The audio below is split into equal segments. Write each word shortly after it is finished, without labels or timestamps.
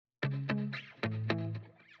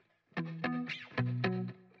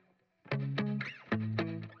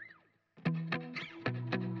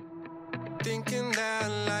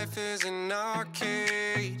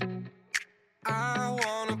arcade. I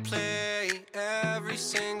wanna play every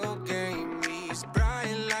single game. These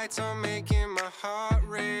bright lights are making my heart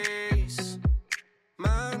race.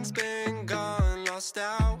 Mind's been gone, lost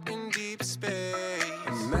out in deep space.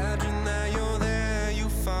 Imagine that you're there, you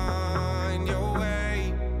find your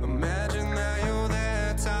way. Imagine that you're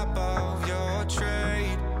there, top of your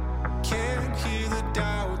trade. Can't hear the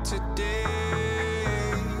doubt today.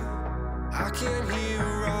 I can't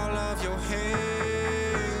hear all of your hate.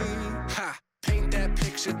 Ha! Paint that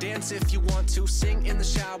picture, dance if you want to. Sing in the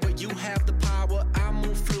shower, you have the power. I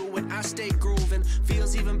move fluid, I stay grooving.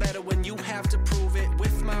 Feels even better when you have to prove it.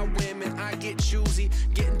 With my women, I get choosy.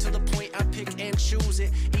 Getting to the point, I pick and choose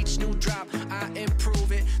it. Each new drop, I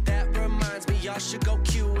improve it. That reminds me, y'all should go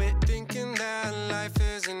cue it. Thinking that life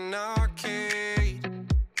is an arcade.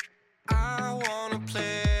 I wanna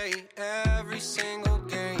play every single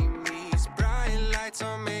game. These bright lights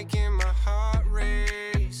are making my heart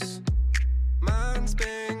race. Mind's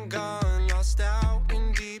been gone, lost out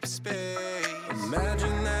in deep space.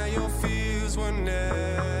 Imagine that your fears were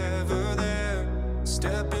never there.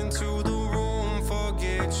 Step into the room,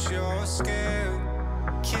 forget you're scared.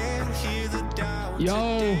 Can't hear the doubt.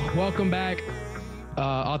 Yo, welcome back.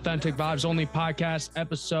 Authentic Vibes Only podcast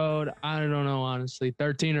episode, I don't know, honestly,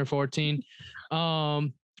 13 or 14.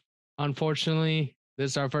 Unfortunately,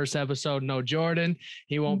 this is our first episode. No Jordan.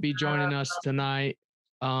 He won't be joining us tonight.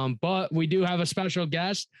 But we do have a special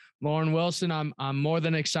guest, Lauren Wilson. I'm more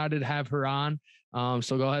than excited to have her on.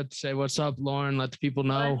 So go ahead and say what's up, Lauren. Let the people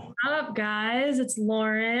know. What's up, guys? It's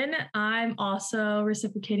Lauren. I'm also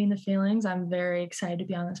reciprocating the feelings. I'm very excited to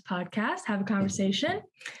be on this podcast, have a conversation.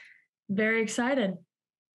 Very excited.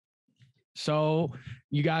 So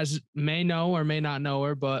you guys may know or may not know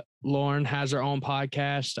her, but Lauren has her own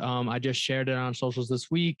podcast. I just shared it on socials this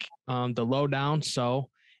week, The Lowdown. So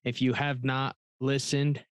if you have not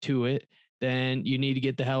listened to it, then you need to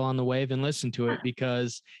get the hell on the wave and listen to it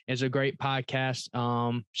because it's a great podcast.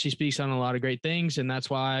 She speaks on a lot of great things, and that's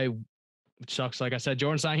why it sucks. Like I said,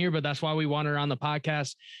 Jordan's not here, but that's why we want her on the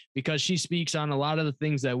podcast because she speaks on a lot of the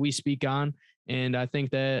things that we speak on. And I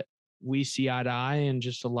think that we see eye to eye in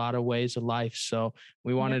just a lot of ways of life. So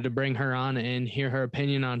we wanted to bring her on and hear her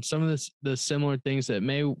opinion on some of the similar things that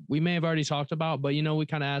we may have already talked about, but we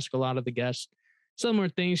kind of ask a lot of the guests similar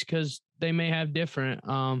things because they may have different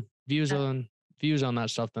views on that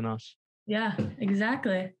stuff than us. Yeah,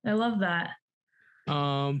 exactly. I love that.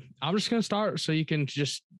 I'm just going to start so you can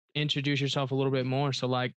just introduce yourself a little bit more.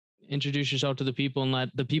 So introduce yourself to the people and let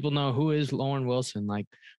the people know who is Lauren Wilson. Like,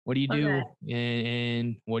 what do you do? Okay.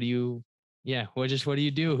 And what do you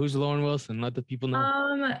do? Who's Lauren Wilson? Let the people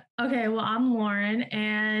know. Okay. Well, I'm Lauren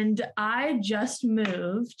and I just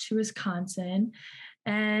moved to Wisconsin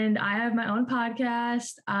and I have my own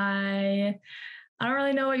podcast. I don't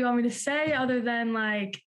really know what you want me to say other than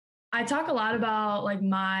I talk a lot about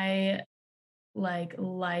my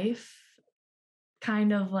life,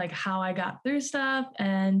 kind of how I got through stuff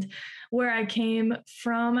and where I came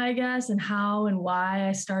from, I guess, and how and why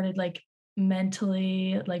I started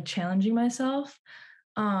mentally challenging myself.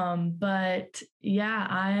 But yeah,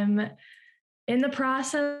 I'm in the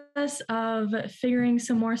process of figuring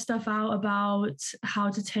some more stuff out about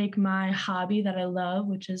how to take my hobby that I love,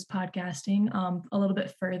 which is podcasting, a little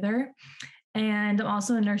bit further. And I'm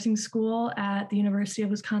also in nursing school at the University of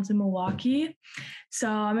Wisconsin-Milwaukee. So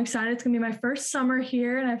I'm excited. It's going to be my first summer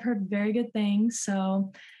here, and I've heard very good things.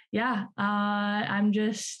 So yeah, I'm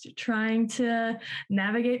just trying to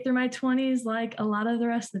navigate through my 20s like a lot of the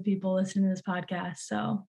rest of the people listening to this podcast.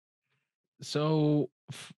 So,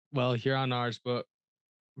 well, you're on ours, but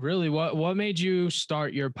really what made you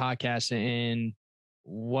start your podcast and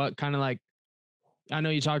what kind of I know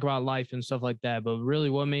you talk about life and stuff like that, but really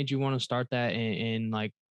what made you want to start that and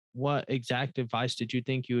what exact advice did you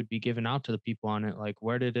think you would be giving out to the people on it?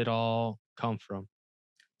 Where did it all come from?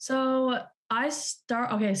 So I've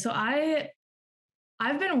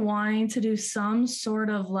been wanting to do some sort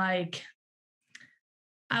of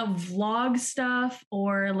vlog stuff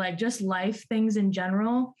or just life things in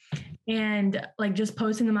general and just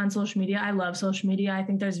posting them on social media. I love social media. I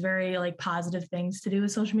think there's very positive things to do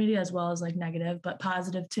with social media as well as negative, but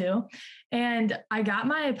positive too. And I got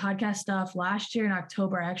my podcast stuff last year in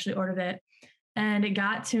October. I actually ordered it and it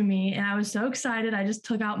got to me and I was so excited. I just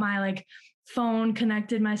took out my phone,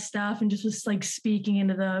 connected my stuff and just was speaking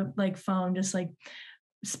into the phone, just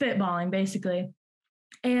spitballing basically.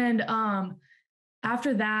 And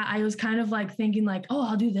after that, I was kind of thinking oh,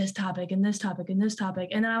 I'll do this topic and this topic and this topic.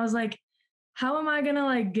 And then I was how am I going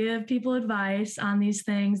to give people advice on these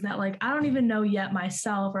things that I don't even know yet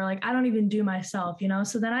myself or I don't even do myself,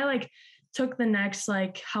 So then I took the next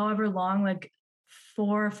like however long, like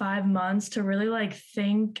 4 or 5 months to really like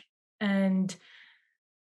think and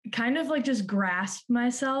kind of like just grasp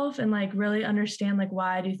myself and like really understand like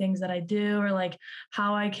why I do things that I do, or like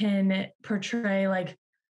how I can portray like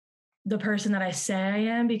the person that I say I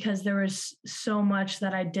am, because there was so much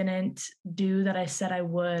that I didn't do that I said I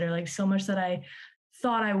would, or like so much that I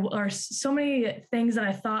thought or so many things that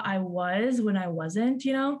I thought I was when I wasn't,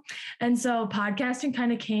 you know? And so podcasting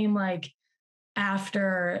kind of came like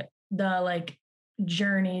after the like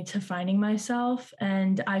journey to finding myself.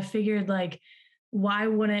 And I figured like, why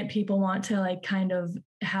wouldn't people want to like kind of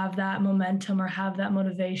have that momentum or have that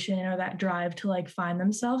motivation or that drive to like find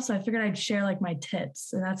themselves? So I figured I'd share like my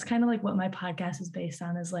tips. And that's kind of like what my podcast is based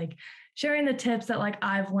on, is like sharing the tips that like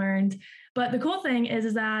I've learned. But the cool thing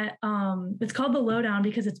is that it's called The Lowdown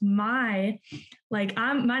because it's my like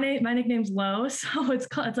my nickname's Low, so it's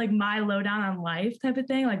like my lowdown on life type of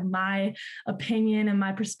thing, like my opinion and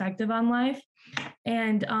my perspective on life.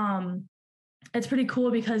 And it's pretty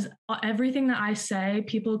cool because everything that I say,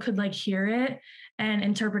 people could like hear it and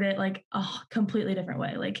interpret it like a completely different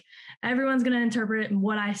way. Like everyone's going to interpret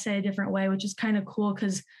what I say a different way, which is kind of cool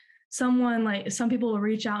because some people will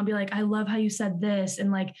reach out and be like, I love how you said this. And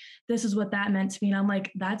like, this is what that meant to me. And I'm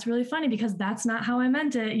like, that's really funny because that's not how I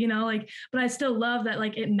meant it, you know, like, but I still love that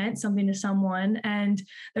like it meant something to someone. And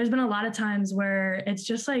there's been a lot of times where it's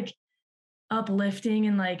just like uplifting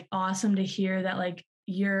and like awesome to hear that like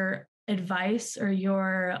your advice or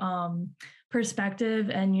your perspective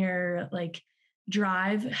and your like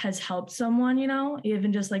drive has helped someone, you know.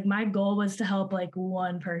 Even just like my goal was to help like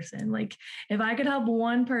one person. Like if I could help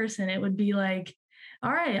one person, it would be like,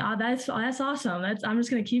 all right, that's awesome. I'm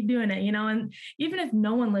just going to keep doing it, you know. And even if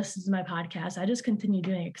no one listens to my podcast, I just continue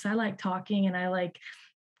doing it because I like talking and I like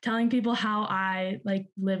telling people how I like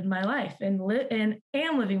lived my life and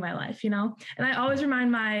am living my life, you know. And I always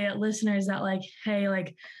remind my listeners that like, hey,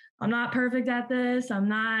 like I'm not perfect at this. I'm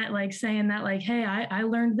not like saying that like, hey, I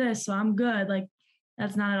learned this, so I'm good. Like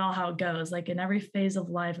that's not at all how it goes. Like in every phase of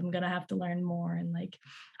life, I'm going to have to learn more. And like,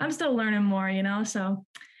 I'm still learning more, you know? So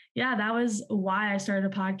yeah, that was why I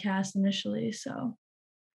started a podcast initially. So.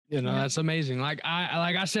 You know, that's amazing. Like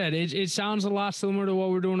I said, it sounds a lot similar to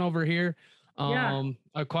what we're doing over here.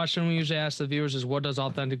 A question we usually ask the viewers is, what does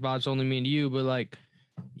authentic vibes only mean to you? But like,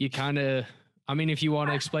 you kind of, I mean, if you want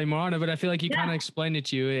to explain more on it, but I feel like you kind of explained it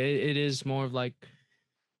to you. It is more of like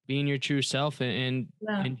being your true self and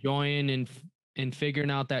enjoying and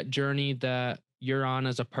figuring out that journey that you're on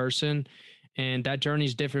as a person. And that journey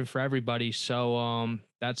is different for everybody. So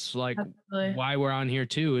that's like why we're on here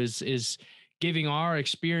too, is giving our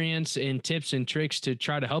experience and tips and tricks to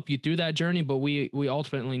try to help you through that journey. But we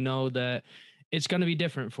ultimately know that it's going to be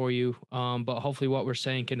different for you. But hopefully what we're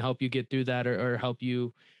saying can help you get through that or help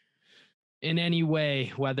you in any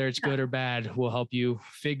way, whether it's good or bad, will help you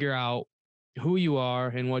figure out who you are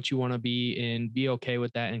and what you want to be and be okay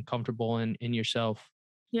with that and comfortable in yourself.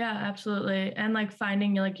 Yeah, absolutely. And like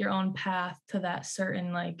finding like your own path to that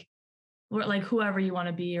certain like whoever you want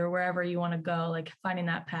to be or wherever you want to go, like finding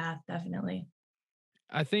that path, definitely.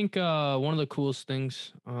 I think one of the coolest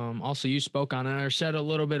things, also you spoke on it or said a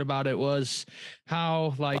little bit about it, was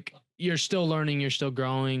how like you're still learning, you're still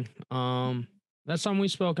growing. That's something we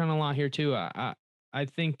spoke on a lot here too. I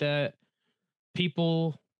think that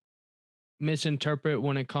people misinterpret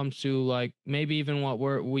when it comes to like maybe even what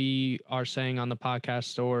we are saying on the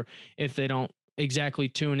podcast, or if they don't exactly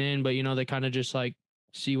tune in, but you know, they kind of just like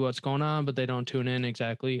see what's going on, but they don't tune in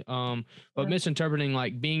exactly. But misinterpreting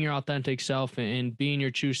like being your authentic self and being your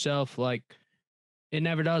true self, like it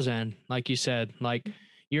never does end. Like you said, like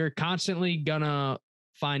you're constantly gonna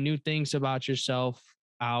find new things about yourself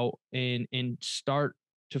out and start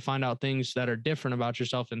to find out things that are different about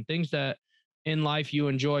yourself and things that in life you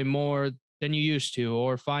enjoy more than you used to,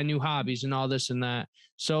 or find new hobbies and all this and that.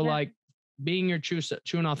 So like being your true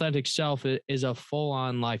and authentic self is a full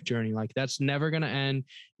on life journey. Like that's never going to end.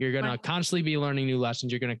 You're going to constantly be learning new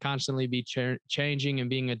lessons. You're going to constantly be changing and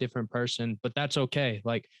being a different person, but that's okay.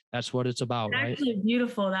 Like that's what it's about. It's actually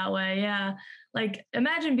beautiful that way. Yeah. Like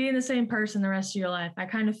imagine being the same person the rest of your life. I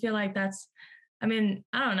kind of feel like I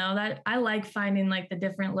don't know, that I like finding like the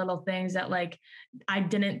different little things that like I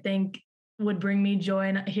didn't think would bring me joy,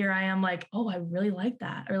 and here I am like, oh, I really like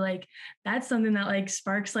that, or like that's something that like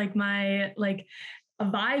sparks like my like a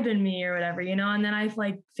vibe in me or whatever, you know. And then I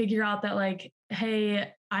like figure out that like,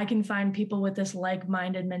 hey, I can find people with this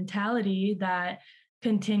like-minded mentality that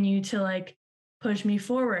continue to like push me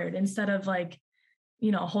forward instead of like,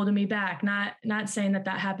 you know, holding me back. Not saying that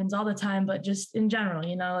happens all the time, but just in general,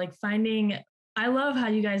 you know, like finding I love how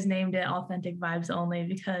you guys named it Authentic Vibes Only,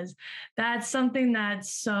 because that's something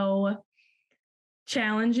that's so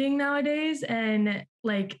challenging nowadays. And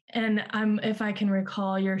if I can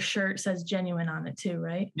recall, your shirt says genuine on it too,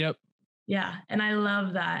 right? Yep. Yeah. And I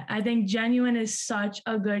love that. I think genuine is such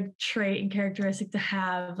a good trait and characteristic to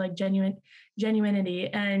have, like genuinity.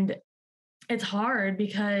 And it's hard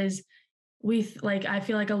because I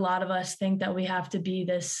feel like a lot of us think that we have to be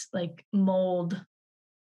this like mold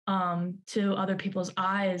to other people's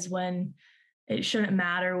eyes, when it shouldn't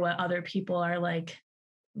matter what other people are like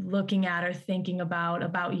looking at or thinking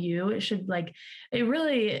about you. It should it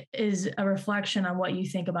really is a reflection on what you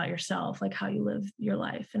think about yourself, like how you live your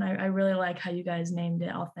life. And I really like how you guys named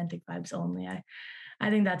it Authentic Vibes Only. I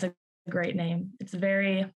think that's a great name. It's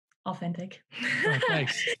very authentic. Oh,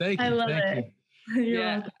 thanks. Thank you. I love Thank it. you. You're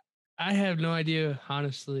Yeah. welcome. I have no idea,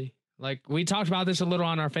 honestly. Like, we talked about this a little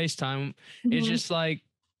on our FaceTime. It's Mhm. just like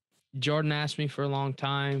Jordan asked me for a long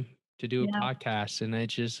time to do a Yeah. podcast, and it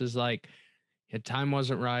just is like, time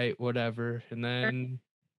wasn't right, whatever. And then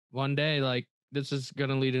one day, like, this is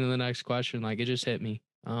gonna lead into the next question. Like, it just hit me.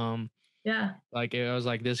 Yeah. Like, I was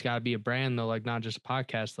like, this gotta be a brand though, like not just a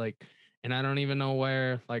podcast. Like, and I don't even know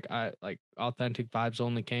where Authentic Vibes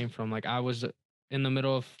Only came from. Like, I was in the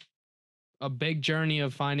middle of a big journey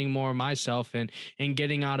of finding more of myself and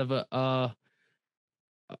getting out of a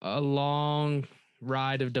long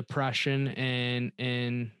ride of depression,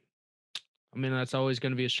 and I mean, that's always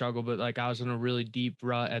going to be a struggle, but like, I was in a really deep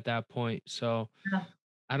rut at that point. So Yeah.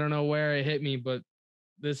 I don't know where it hit me, but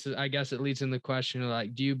I guess it leads in the question of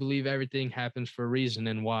like, do you believe everything happens for a reason,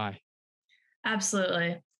 and why?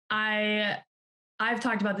 Absolutely. I've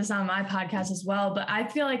talked about this on my podcast as well, but I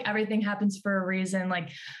feel like everything happens for a reason,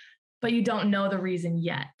 but you don't know the reason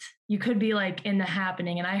yet. You could be like in the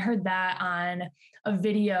happening. And I heard that on a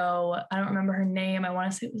video. I don't remember her name. I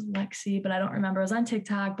want to say it was Lexi, but I don't remember. It was on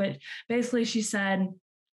TikTok, but basically she said,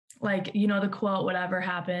 like, the quote, whatever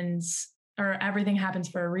happens or everything happens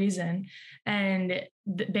for a reason. And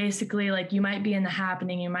basically, like, you might be in the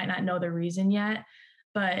happening, you might not know the reason yet,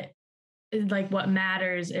 but like what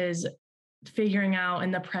matters is figuring out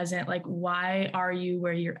in the present, like, why are you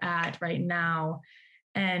where you're at right now?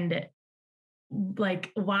 And like,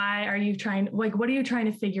 why are you trying, like, what are you trying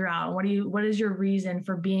to figure out? What is your reason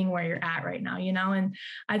for being where you're at right now? And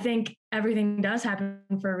I think everything does happen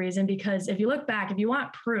for a reason, because if you look back, if you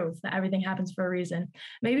want proof that everything happens for a reason,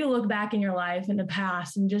 maybe look back in your life in the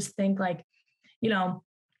past and just think like,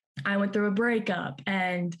 I went through a breakup,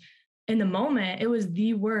 and in the moment, it was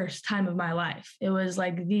the worst time of my life. It was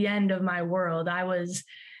like the end of my world. I was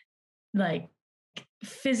like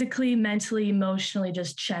physically, mentally, emotionally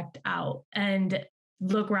just checked out. And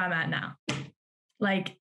look where I'm at now.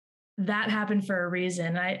 Like, that happened for a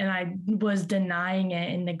reason. I was denying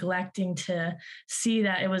it and neglecting to see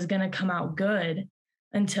that it was going to come out good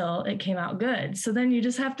until it came out good. So then you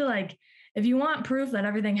just have to, like, if you want proof that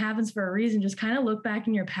everything happens for a reason, just kind of look back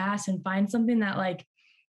in your past and find something that like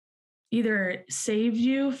either saved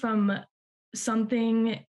you from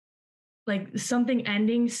something, like something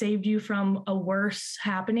ending saved you from a worse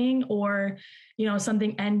happening, or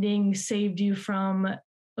something ending saved you from,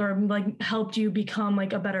 or like helped you become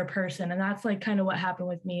like a better person. And that's like kind of what happened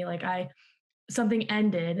with me. Like, something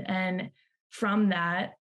ended, and from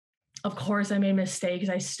that, of course, I made mistakes.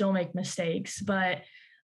 I still make mistakes, but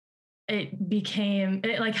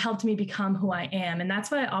it like helped me become who I am. And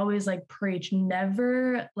that's why I always like preach,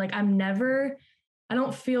 I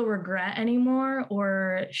don't feel regret anymore,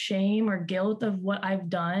 or shame or guilt of what I've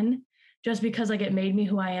done, just because like it made me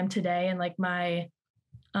who I am today, and like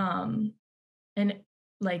and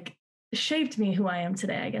like shaped me who I am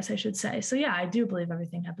today, I guess I should say. So yeah, I do believe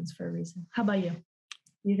everything happens for a reason. How about you?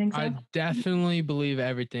 You think so? I definitely believe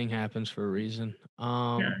everything happens for a reason.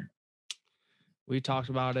 Yeah. We talked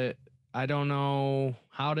about it. I don't know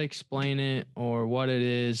how to explain it or what it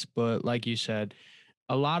is, but like you said,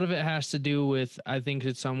 a lot of it has to do with, I think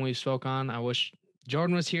it's something we spoke on. I wish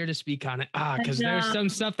Jordan was here to speak on it. Because there's some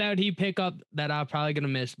stuff that he pick up that I'm probably going to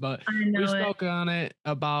miss, but we spoke on it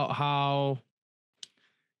about how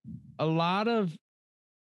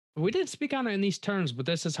we didn't speak on it in these terms, but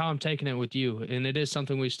this is how I'm taking it with you. And it is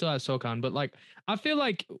something we still have spoke on, but like, I feel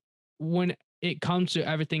like when it comes to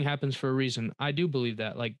everything happens for a reason, I do believe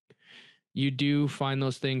that, like, you do find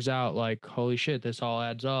those things out, like, holy shit, this all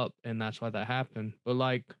adds up, and that's why that happened. But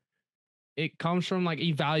like, it comes from like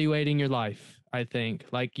evaluating your life. I think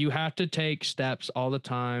like you have to take steps all the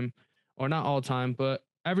time, or not all the time, but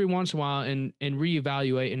every once in a while, and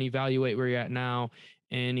reevaluate and evaluate where you're at now,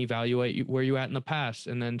 and evaluate where you at in the past,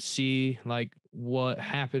 and then see like what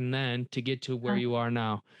happened then to get to where you are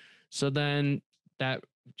now. So then that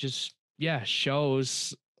just, yeah,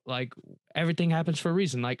 shows like everything happens for a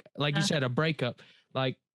reason. Like you Yeah. said, a breakup,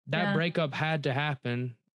 like that Yeah. breakup had to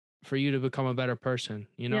happen for you to become a better person,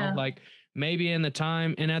 you know, Yeah. like maybe at the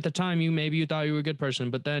time you thought you were a good person,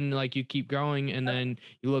 but then like you keep growing and then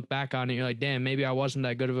you look back on it, you're like, damn, maybe I wasn't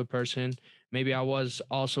that good of a person. Maybe I was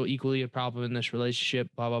also equally a problem in this relationship,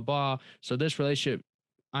 blah, blah, blah. So this relationship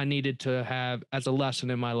I needed to have as a lesson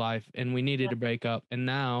in my life, and we needed to break up. And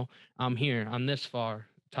now I'm here, I'm this far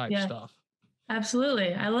type Yeah. stuff.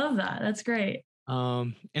 Absolutely. I love that. That's great.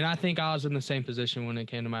 And I think I was in the same position when it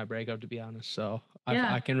came to my breakup, to be honest. So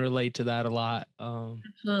Yeah. I can relate to that a lot.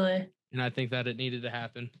 Absolutely. And I think that it needed to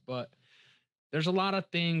happen. But there's a lot of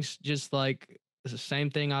things, just like it's the same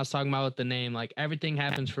thing I was talking about with the name. Like everything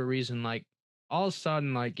happens for a reason. Like all of a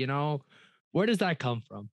sudden, like, you know, where does that come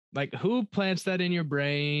from? Like who plants that in your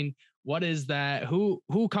brain? What is that? Who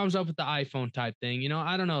comes up with the iPhone type thing? You know,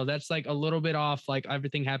 I don't know. That's like a little bit off. Like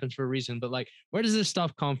everything happens for a reason. But like, where does this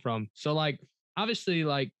stuff come from? So like obviously,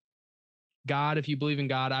 like God, if you believe in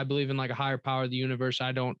God, I believe in like a higher power of the universe.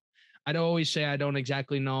 I don't always say I don't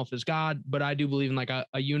exactly know if it's God, but I do believe in like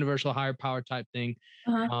a universal higher power type thing.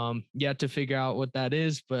 Uh-huh. Yet to figure out what that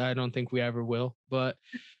is, but I don't think we ever will. But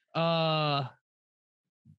uh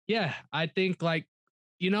yeah, I think like,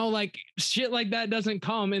 you know, like shit like that doesn't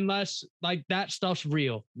come unless like that stuff's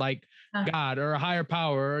real, like Yeah. God or a higher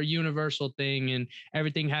power or a universal thing, and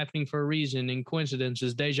everything happening for a reason, and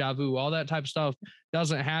coincidences, deja vu, all that type of stuff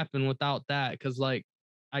doesn't happen without that. Cause like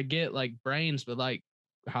I get like brains, but like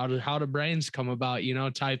how do brains come about, you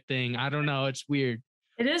know, type thing. I don't know. It's weird.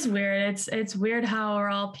 It is weird. It's weird how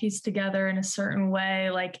we're all pieced together in a certain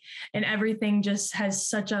way, like, and everything just has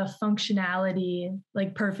such a functionality,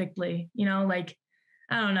 like perfectly, you know, like,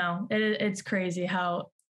 I don't know. It's crazy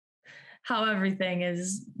how everything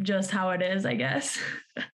is just how it is, I guess.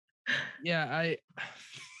 Yeah,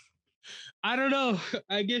 I don't know.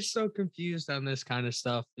 I get so confused on this kind of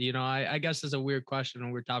stuff. You know, I guess it's a weird question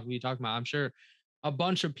when we're talking about. I'm sure a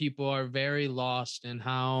bunch of people are very lost in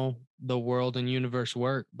how the world and universe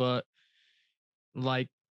work, but like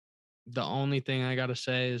the only thing I gotta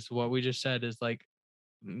say is what we just said is like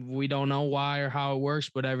we don't know why or how it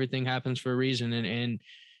works, but everything happens for a reason. And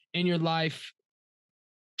in your life,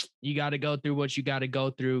 you got to go through what you got to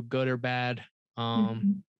go through, good or bad.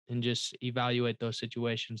 Mhm. And just evaluate those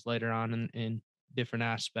situations later on in different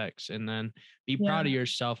aspects, and then be Yeah. proud of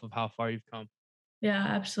yourself of how far you've come. Yeah,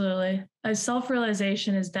 absolutely.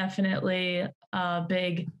 Self-realization is definitely a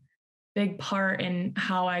big part in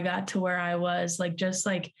how I got to where I was, like just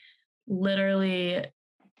like literally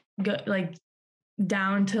go like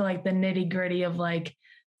down to like the nitty-gritty of like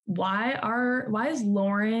why is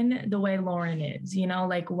Lauren the way Lauren is? You know,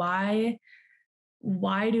 like why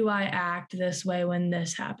do I act this way when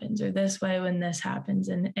this happens or this way when this happens?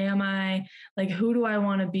 And am I like who do I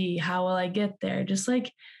want to be? How will I get there? Just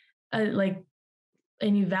like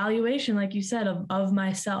an evaluation, like you said, of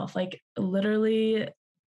myself, like literally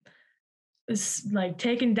like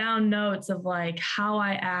taking down notes of like how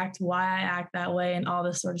I act, why I act that way, and all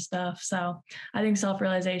this sort of stuff. So I think self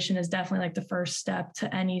realization is definitely like the first step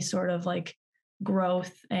to any sort of like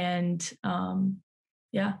growth. And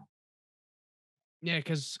yeah. Yeah,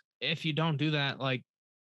 because if you don't do that, like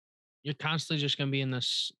you're constantly just gonna be in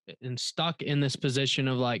this and stuck in this position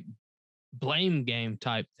of like blame game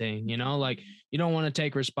type thing, you know, like you don't want to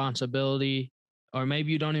take responsibility, or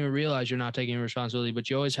maybe you don't even realize you're not taking responsibility, but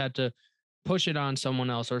you always had to push it on someone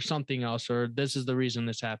else or something else, or this is the reason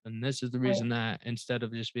this happened, this is the Right. reason that, instead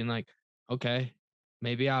of just being like, okay,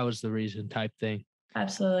 maybe I was the reason type thing.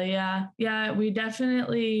 Absolutely. Yeah. Yeah. We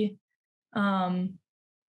definitely um,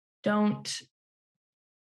 don't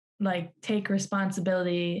like take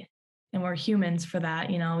responsibility, and we're humans for that.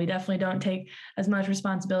 You know, we definitely don't take as much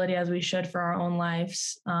responsibility as we should for our own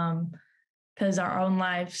lives. Because our own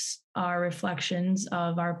lives are reflections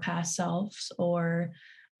of our past selves or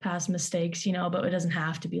past mistakes, you know, but it doesn't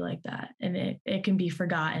have to be like that. And it can be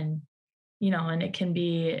forgotten, you know, and it can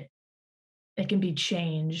be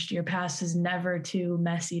changed. Your past is never too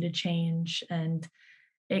messy to change. And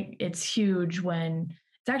it's huge when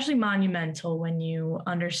it's actually monumental when you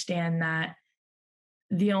understand that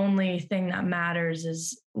the only thing that matters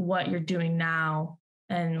is what you're doing now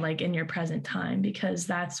and like in your present time, because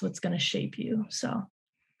that's what's going to shape you. So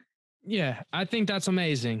Yeah, I think that's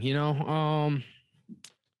amazing, you know.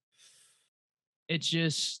 It's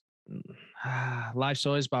just life's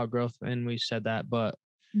always about growth, and we said that, but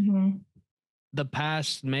mhm. the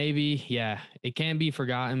past, maybe, yeah, it can be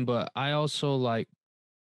forgotten, but I also like,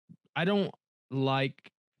 I don't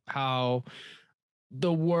like how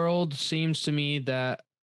the world seems to me that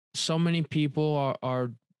so many people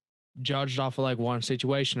are judged off of like one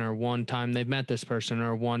situation or one time they've met this person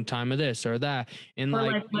or one time of this or that. And Or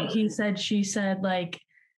like like what he said, she said, like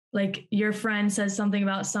your friend says something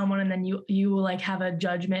about someone and then you like have a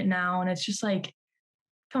judgment now. And it's just like,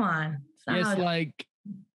 come on. It's not how it's like,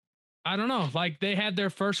 I don't know, like they had their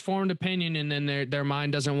first formed opinion and then their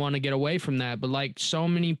mind doesn't want to get away from that. But like so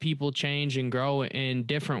many people change and grow in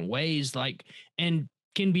different ways, like, and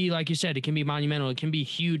can be, like you said, it can be monumental. It can be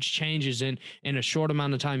huge changes in a short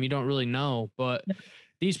amount of time. You don't really know, but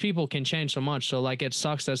these people can change so much. So like it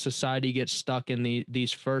sucks that society gets stuck in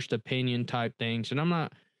these first opinion type things. And I'm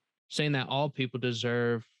not saying that all people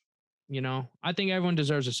deserve, I think everyone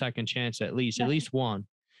deserves a second chance at least one.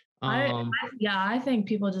 I Um, yeah, I think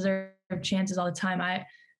people deserve chances all the time.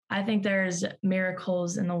 I think there's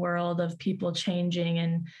miracles in the world of people changing,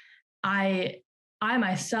 and I I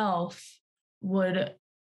myself would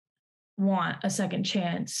want a second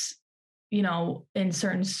chance, in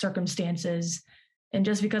certain circumstances. And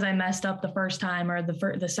just because I messed up the first time or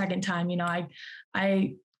the second time,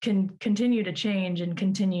 I can continue to change and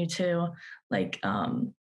continue to like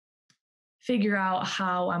figure out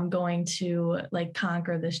how I'm going to like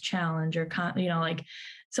conquer this challenge or like.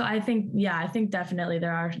 So I think definitely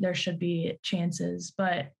there should be chances.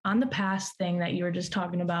 But on the past thing that you were just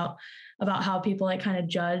talking about how people like kind of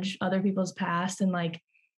judge other people's past, and like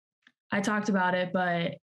I talked about it,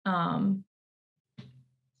 but um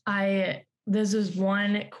I this is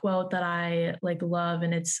one quote that I like love,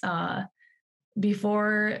 and it's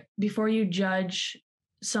before you judge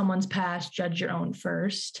someone's past, judge your own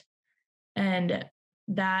first. And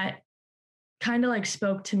that kind of like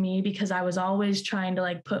spoke to me because I was always trying to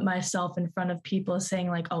like put myself in front of people saying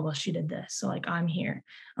like, oh, well, she did this. So like, I'm here.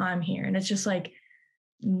 And it's just like,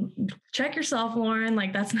 check yourself, Lauren.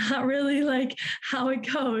 Like, that's not really like how it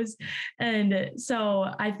goes. And so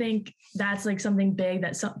I think that's like something big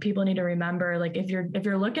that some people need to remember. Like if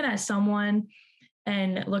you're looking at someone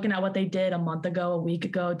and looking at what they did a month ago, a week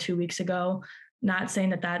ago, 2 weeks ago, not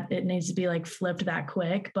saying that it needs to be like flipped that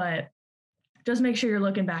quick, but just make sure you're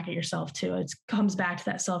looking back at yourself too. It comes back to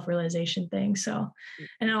that self-realization thing. So,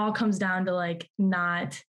 and it all comes down to like,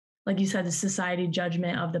 not, like you said, the society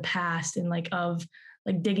judgment of the past and like of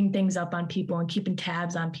like digging things up on people and keeping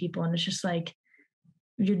tabs on people. And it's just like,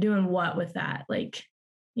 you're doing what with that? Like,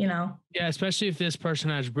 Yeah, especially if this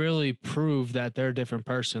person has really proved that they're a different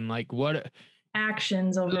person. Like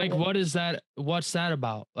actions over like what is that? What's that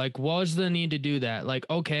about? Like, what's the need to do that? Like,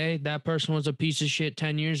 okay, that person was a piece of shit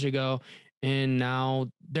 10 years ago, and now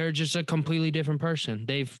they're just a completely different person.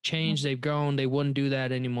 They've changed, they've grown, they wouldn't do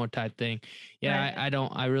that anymore type thing. Yeah, right.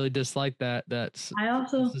 I really dislike that. That's I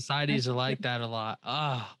also, societies are like that a lot.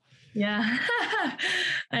 Ah. yeah,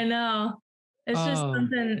 I know.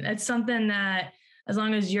 It's something that as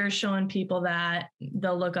long as you're showing people that,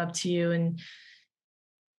 they'll look up to you. And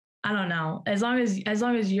I don't know, as long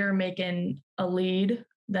as you're making a lead,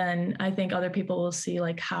 then I think other people will see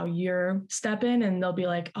like how you're stepping, and they'll be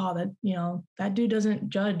like, oh, that dude doesn't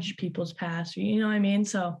judge people's past. You know what I mean?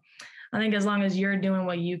 So I think as long as you're doing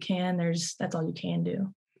what you can, that's all you can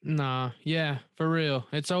do. Nah, yeah, for real.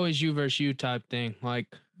 It's always you versus you type thing. Like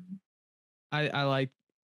I like,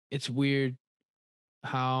 it's weird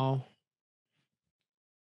how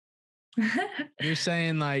you're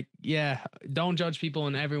saying like, yeah, don't judge people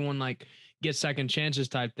and everyone like gets second chances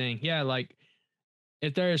type thing. Yeah, like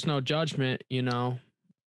if there is no judgment, and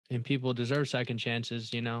people deserve second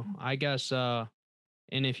chances, I guess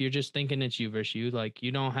and if you're just thinking it's you versus you, like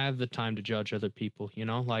you don't have the time to judge other people,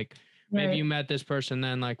 like maybe Right. you met this person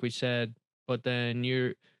then, like we said, but then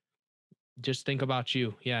you're just think about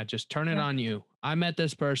you. Yeah, just turn it Yeah. on you. I met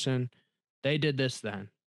this person, they did this then.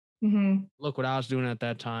 Mm-hmm. Look what I was doing at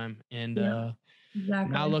that time. And Yeah, now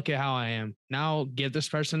exactly. look at how I am. Now give this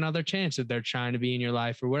person another chance if they're trying to be in your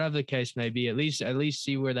life or whatever the case may be. At least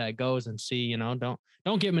see where that goes and see,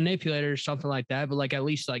 don't get manipulated or something like that, but like at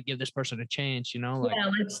least like give this person a chance, like Yeah,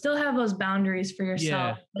 like still have those boundaries for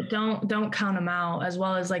yourself, yeah. but don't count them out, as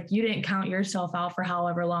well as like you didn't count yourself out for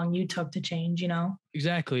however long you took to change.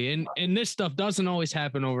 Exactly. And this stuff doesn't always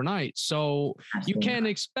happen overnight. So you Absolutely can't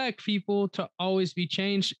expect people to always be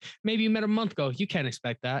changed. Maybe you met a month ago. You can't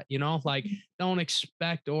expect that, like don't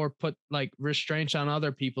expect or put like restraints on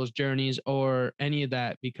other people's journeys or any of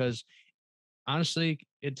that, because honestly,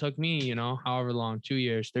 it took me, however long, 2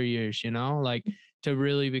 years, 3 years, like to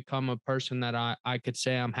really become a person that I could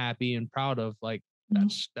say I'm happy and proud of. Like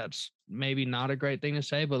not. that's maybe not a great thing to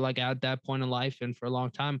say, but like at that point in life and for a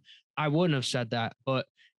long time, I wouldn't have said that, but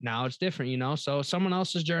now it's different, so someone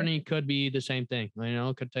else's journey could be the same thing,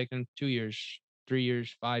 it could take them 2 years, 3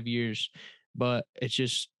 years, 5 years, but it's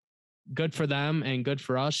just good for them and good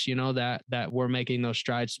for us, you know, that we're making those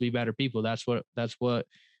strides to be better people. That's what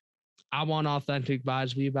I want Authentic Vibes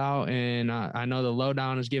to be about. And I know the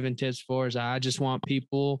Lowdown is giving tips for is I just want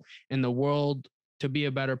people in the world to be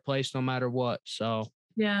a better place no matter what. So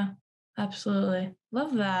Yeah, absolutely.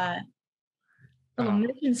 Love that. Little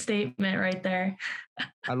mission statement right there.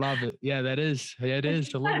 I love it. Yeah, that is. Yeah, it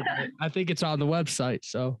is a little bit. I think it's on the website.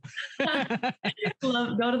 So Go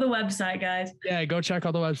to the website, guys. yeah, go check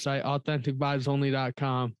out the website,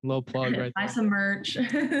 authenticvibesonly.com. Little plug right Buy there. some merch.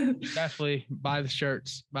 Definitely buy the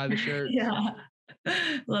shirts. Buy the shirts. Yeah.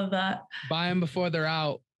 Love that. Buy them before they're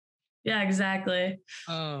out. Yeah, exactly.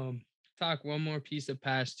 Talk one more piece of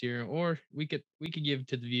past here, or we could give it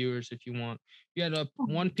to the viewers if you want. If you had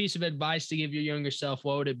one piece of advice to give your younger self,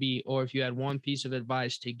 what would it be? Or if you had one piece of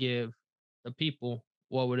advice to give the people,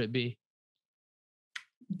 what would it be?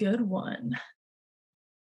 Good one.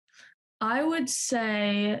 I would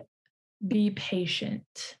say be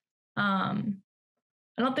patient. I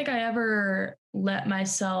don't think I ever let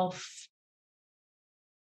myself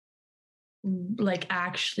like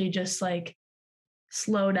actually just like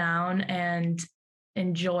slow down and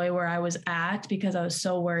enjoy where I was at because I was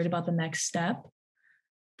so worried about the next step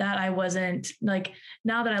that I wasn't like,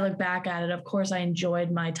 now that I look back at it, of course I enjoyed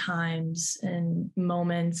my times and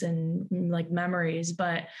moments and like memories,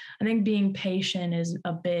 but I think being patient is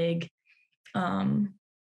a big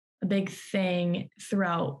thing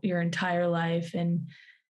throughout your entire life. And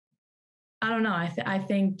I don't know. I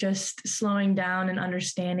think just slowing down and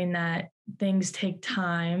understanding that things take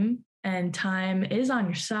time and time is on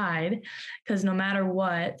your side, because no matter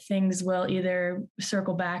what, things will either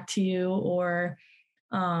circle back to you or,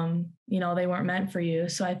 they weren't meant for you.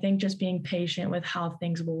 So I think just being patient with how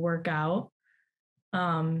things will work out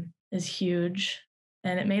is huge.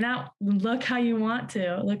 And it may not look how you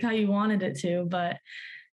wanted it to, but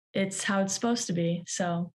it's how it's supposed to be.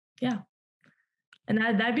 So yeah. And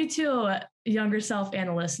that'd be to younger self and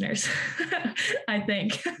the listeners, I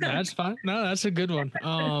think. That's fine. No, that's a good one.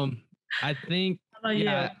 I think,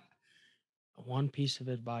 one piece of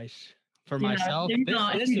advice for myself.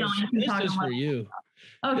 This is for you.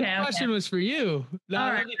 Okay. This question was for you. You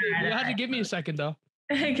had to give me a second though.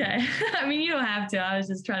 Okay. I mean, you don't have to. I was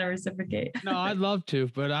just trying to reciprocate. No, I'd love to,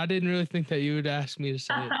 but I didn't really think that you would ask me to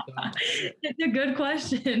say it. So. It's a good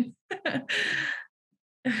question.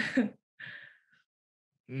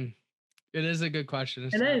 It is a good question.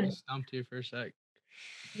 It is. I stumped you for a sec.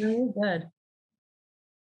 Really good.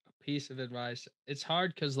 A piece of advice. It's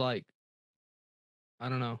hard because, like, I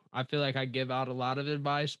don't know. I feel like I give out a lot of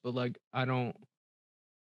advice, but like I don't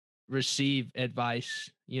receive advice.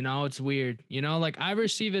 You know, it's weird. You know, like I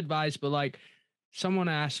receive advice, but like someone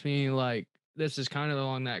asked me, like, this is kind of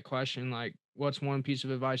along that question, like, what's one piece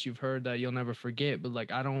of advice you've heard that you'll never forget? But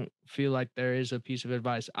like, I don't feel like there is a piece of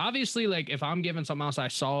advice. Obviously, like if I'm giving something else, I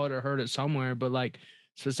saw it or heard it somewhere, but like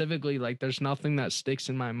specifically, like there's nothing that sticks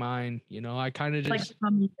in my mind. You know, I kind of just like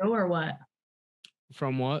from you or what?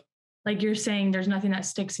 From what? Like you're saying there's nothing that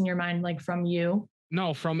sticks in your mind, like from you?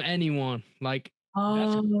 No, from anyone. Like,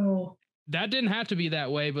 that didn't have to be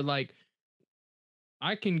that way, but like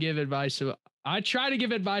I can give advice. I try to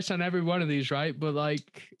give advice on every one of these, right? But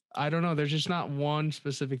like, I don't know. There's just not one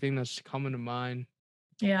specific thing that's coming to mind.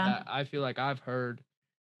 Yeah. I feel like I've heard.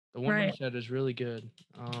 The one you said is really good.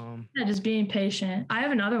 Yeah, just being patient. I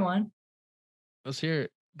have another one. Let's hear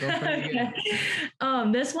it. Go for it again.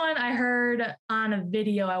 This one I heard on a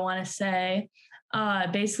video, I want to say,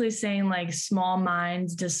 basically saying like small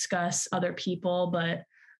minds discuss other people, but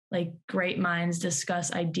like great minds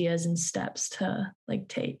discuss ideas and steps to like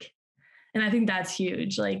take. And I think that's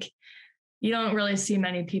huge. Like you don't really see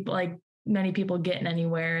many people getting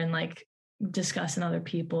anywhere and like discussing other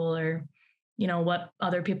people or, you know, what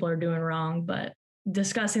other people are doing wrong, but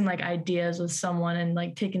discussing like ideas with someone and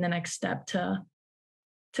like taking the next step to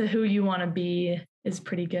who you want to be is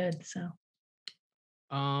pretty good. So,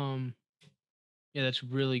 yeah, that's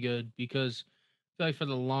really good because I feel like for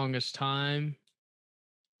the longest time,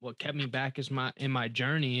 what kept me back in my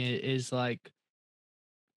journey is like,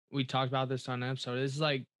 we talked about this on an episode. It's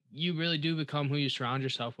like, you really do become who you surround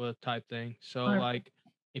yourself with type thing. So like,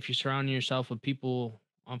 if you're surrounding yourself with people,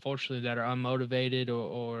 unfortunately, that are unmotivated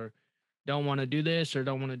or don't want to do this or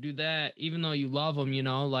don't want to do that, even though you love them, you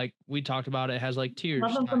know, like we talked about, it has like tiers.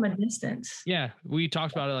 Love them from a distance. Yeah, we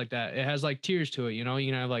talked about it like that. It has like tiers to it, you know.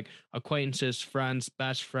 You can have like acquaintances, friends,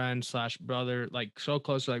 best friend / brother, like so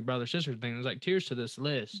close to like brother sister thing. There's like tiers to this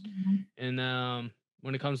list. Mm-hmm. And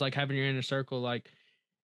when it comes to like having your inner circle, like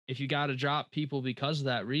if you got to drop people because of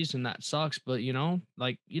that reason, that sucks. But you know,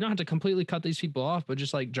 like you don't have to completely cut these people off, but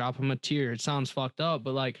just like drop them a tier. It sounds fucked up,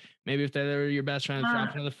 but like maybe if they're your best friends,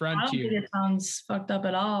 drop another friend I don't tier. think it sounds fucked up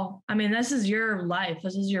at all. I mean, this is your life.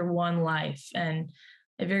 This is your one life. And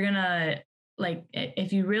if you're gonna like,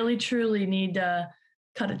 if you really truly need to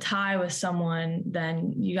cut a tie with someone,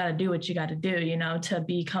 then you got to do what you got to do, you know, to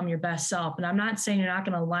become your best self. And I'm not saying you're not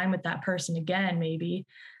going to align with that person again, maybe,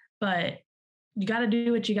 but you got to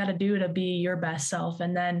do what you got to do to be your best self.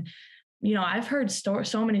 And then, you know, I've heard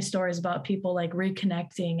so many stories about people like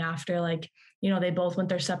reconnecting after like, you know, they both went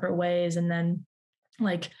their separate ways, and then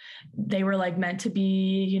like they were like meant to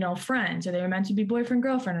be, you know, friends, or they were meant to be boyfriend,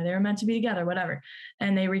 girlfriend, or they were meant to be together, whatever.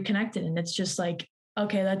 And they reconnected. And it's just like,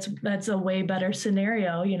 okay, that's a way better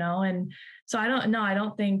scenario, you know? And so I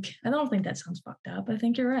don't think that sounds fucked up. I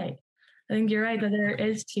think you're right. I think you're right that there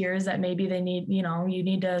is tiers that maybe they need, you know, you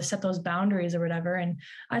need to set those boundaries or whatever. And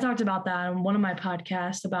I talked about that on one of my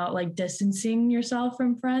podcasts about like distancing yourself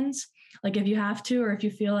from friends. Like if you have to, or if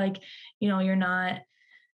you feel like, you know, you're not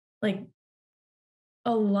like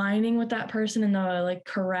aligning with that person in the like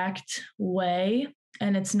correct way,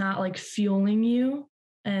 and it's not like fueling you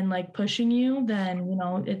and like pushing you, then, you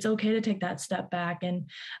know, it's okay to take that step back. And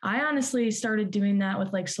I honestly started doing that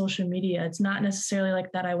with like social media. It's not necessarily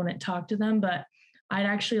like that I wouldn't talk to them, but I'd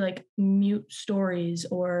actually like mute stories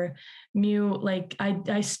or mute, like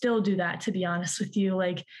I still do that, to be honest with you.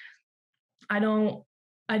 Like I don't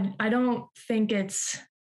think it's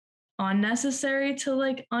unnecessary to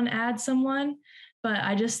like unadd someone, but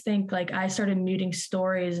I just think like I started muting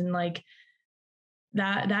stories, and like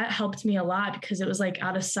that helped me a lot, because it was like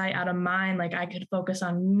out of sight, out of mind. Like I could focus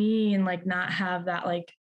on me and like not have that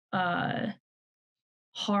like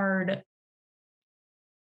hard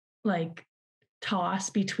like toss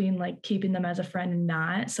between like keeping them as a friend and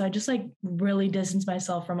not. So I just like really distanced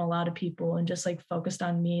myself from a lot of people and just like focused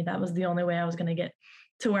on me. That was the only way I was going to get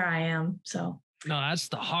to where I am. So no, that's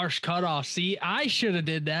the harsh cutoff. See, I should have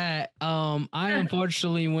did that. I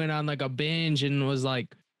unfortunately went on like a binge and was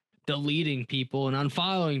like deleting people and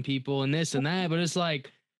unfollowing people and this and that. But it's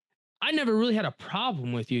like, I never really had a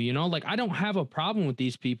problem with you, you know, like I don't have a problem with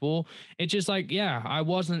these people. It's just like, yeah, I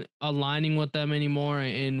wasn't aligning with them anymore.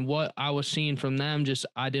 And what I was seeing from them, just,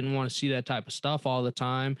 I didn't want to see that type of stuff all the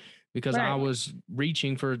time, because I was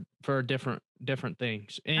reaching for different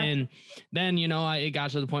things. And then, you know, it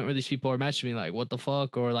got to the point where these people are messaging me like, what the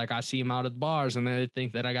fuck? Or like, I see them out at the bars and they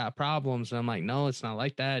think that I got problems. And I'm like, no, it's not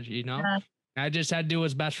like that. You know, I just had to do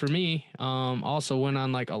what's best for me. Also went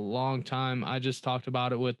on like a long time. I just talked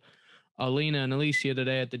about it with Alina and Alicia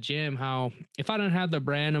today at the gym, how if I didn't have the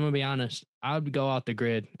brand, I'm gonna be honest, I would go out the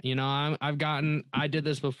grid. You know, I did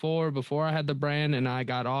this before I had the brand, and I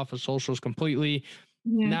got off of socials completely.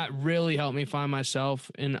 And that really helped me find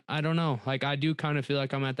myself. And I don't know, like I do kind of feel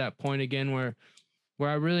like I'm at that point again where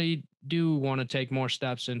I really do want to take more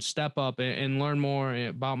steps and step up and learn more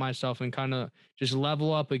about myself and kind of just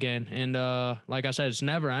level up again. And like I said, it's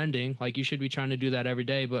never ending. Like you should be trying to do that every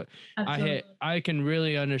day. But I can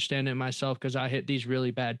really understand it myself, because I hit these really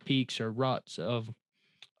bad peaks or ruts of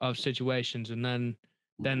situations. And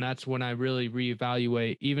then that's when I really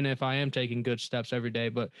reevaluate, even if I am taking good steps every day,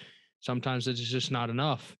 but sometimes it's just not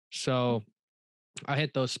enough. So I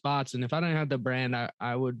hit those spots, and if I didn't have the brand,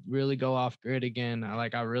 I would really go off grid again.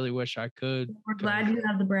 I really wish I could. We're glad you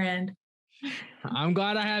have the brand. I'm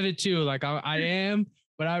glad I have it too. Like I am,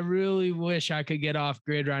 but I really wish I could get off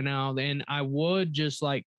grid right now. And I would just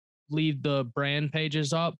like leave the brand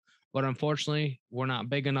pages up, but unfortunately, we're not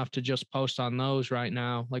big enough to just post on those right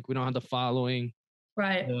now. Like we don't have the following,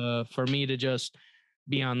 right? For me to just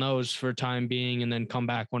be on those for time being and then come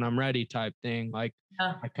back when I'm ready type thing. Like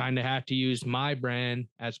I kind of have to use my brand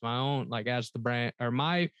as my own, like as the brand, or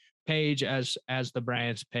my page as the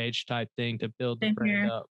brand's page type thing to build the brand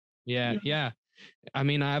up. Yeah. I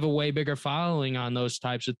mean, I have a way bigger following on those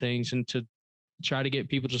types of things, and to try to get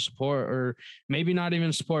people to support, or maybe not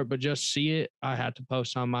even support, but just see it, I had to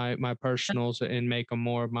post on my personals and make them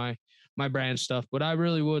more of my brand stuff. But I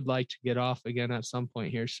really would like to get off again at some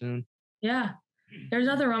point here soon. Yeah. There's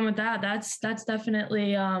nothing wrong with that. That's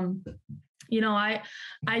definitely, you know, I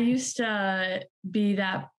used to be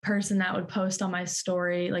that person that would post on my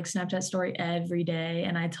story, like Snapchat story every day.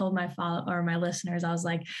 And I told my my listeners, I was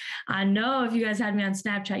like, I know if you guys had me on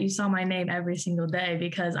Snapchat, you saw my name every single day,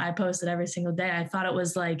 because I posted every single day. I thought it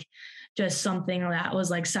was like just something that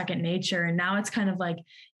was like second nature. And now it's kind of like,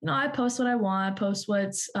 I post what I want. I post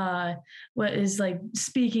what is like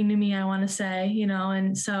speaking to me, I want to say,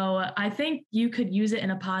 and so I think you could use it in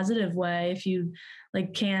a positive way if you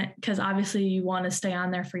like can't, because obviously you want to stay on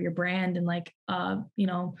there for your brand and like,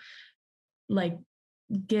 like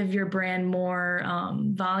give your brand more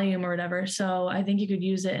volume or whatever. So I think you could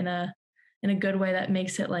use it in a good way that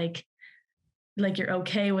makes it like you're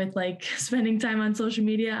okay with like spending time on social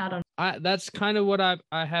media. I don't That's kind of what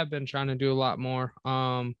I have been trying to do a lot more.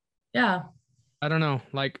 Yeah. I don't know,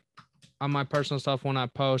 like on my personal stuff when I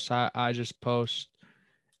post, I just post.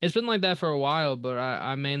 It's been like that for a while, but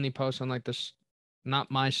I mainly post on like this, not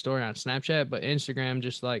my story on Snapchat, but Instagram,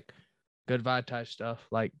 just like good vibe type stuff,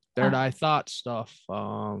 like third eye thought stuff.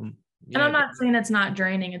 And I'm not saying it's not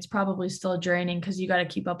draining. It's probably still draining because you got to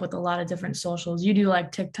keep up with a lot of different socials. You do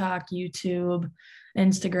like TikTok, YouTube,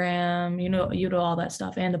 Instagram, you do all that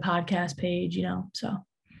stuff and the podcast page, so.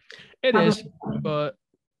 It is, but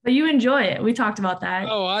you enjoy it. We talked about that.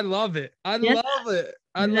 Oh, I love it. I love it.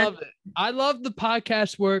 I love it. I love the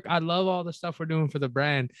podcast work. I love all the stuff we're doing for the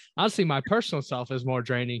brand. Honestly, my personal self is more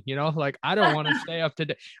draining, like I don't want to stay up to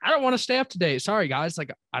date. I don't want to stay up to date. Sorry, guys.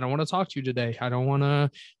 Like, I don't want to talk to you today. I don't want to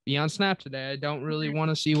be on Snap today. I don't really want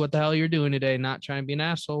to see what the hell you're doing today. Not trying to be an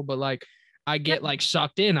asshole, but like, I get like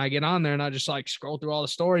sucked in. I get on there and I just like scroll through all the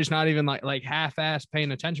stories, not even like half-ass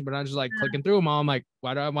paying attention, but I'm just like clicking through them all. I'm like,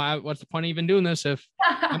 what's the point of even doing this if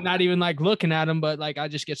I'm not even like looking at them? But like, I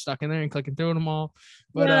just get stuck in there and clicking through them all.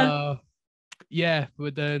 But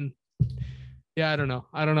but then, I don't know.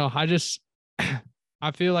 I just,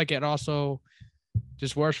 I feel like it also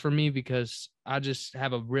just works for me because I just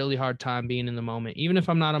have a really hard time being in the moment. Even if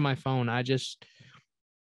I'm not on my phone,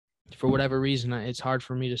 for whatever reason, it's hard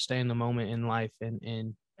for me to stay in the moment in life,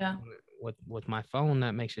 and with my phone,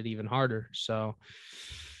 that makes it even harder. So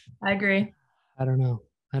I agree. I don't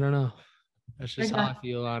know. That's just how I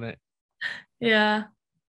feel on it. Yeah,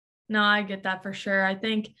 no, I get that for sure. I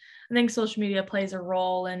think social media plays a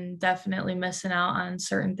role in definitely missing out on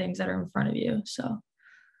certain things that are in front of you. So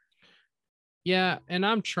yeah, and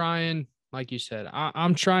I'm trying, like you said,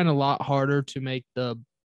 I'm trying a lot harder to make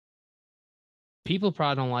people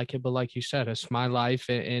probably don't like it, but like you said, it's my life.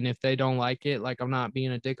 And if they don't like it, like I'm not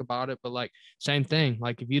being a dick about it, but like same thing.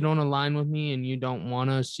 Like if you don't align with me and you don't want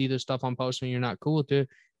to see the stuff I'm posting, you're not cool with it,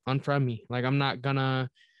 unfriend me. Like I'm not gonna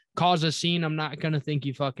cause a scene. I'm not gonna think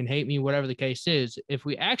you fucking hate me, whatever the case is. If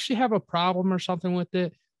we actually have a problem or something with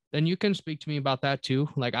it, then you can speak to me about that too.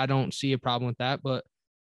 Like I don't see a problem with that, but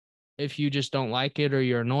if you just don't like it or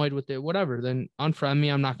you're annoyed with it, whatever, then unfriend me.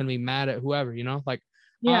 I'm not gonna be mad at whoever, like.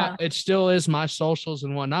 Yeah, it still is my socials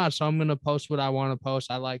and whatnot. So I'm going to post what I want to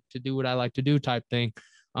post. I like to do what I like to do type thing.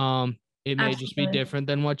 It may just be different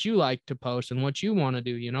than what you like to post and what you want to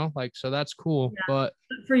do, like, so that's cool. Yeah. But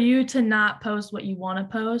for you to not post what you want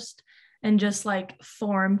to post and just like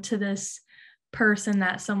form to this person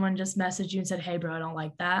that someone just messaged you and said, hey bro, I don't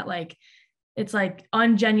like that. Like, it's like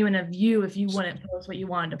ungenuine of you if you wouldn't post what you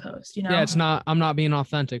wanted to post, Yeah, I'm not being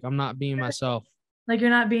authentic. I'm not being myself. Like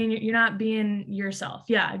you're not being yourself.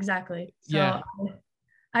 Yeah, exactly. So yeah.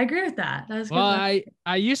 I agree with that. That's good. Well,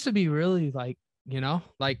 I used to be really like,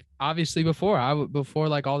 like obviously before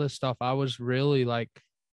like all this stuff, I was really like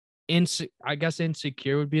I guess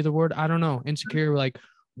insecure would be the word. I don't know. Insecure, like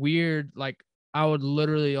weird, like I would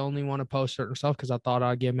literally only want to post certain stuff because I thought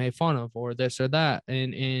I'd get made fun of or this or that.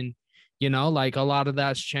 And like a lot of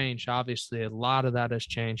that's changed. Obviously, a lot of that has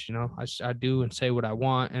changed. I do and say what I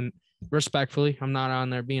want, and respectfully, I'm not on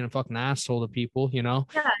there being a fucking asshole to people, Yeah,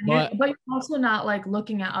 but you're also not like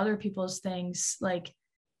looking at other people's things, like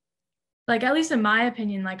at least in my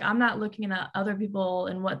opinion, like I'm not looking at other people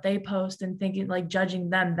and what they post and thinking like judging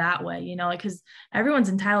them that way, like because everyone's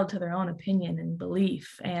entitled to their own opinion and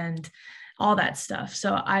belief and all that stuff.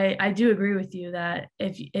 So I do agree with you that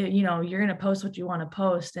if you're gonna post what you want to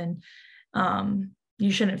post, and you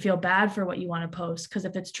shouldn't feel bad for what you want to post, because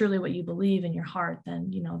if it's truly what you believe in your heart, then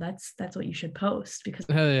that's what you should post, because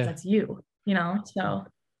that's you, so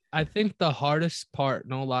I think the hardest part,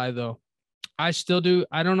 no lie though, I still do,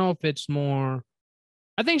 I don't know if it's more,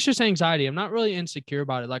 I think it's just anxiety. I'm not really insecure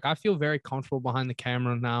about it. Like I feel very comfortable behind the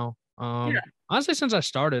camera now. Honestly, since I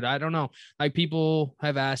started, I don't know, like people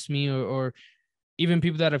have asked me or even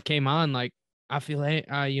people that have came on, like I feel,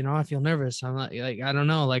 I feel nervous. I'm like, I don't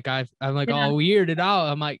know. Like I'm like all weirded out.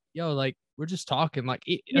 I'm like, yo, like we're just talking, like,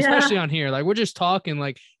 especially on here, like we're just talking,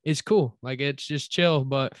 like it's cool. Like it's just chill.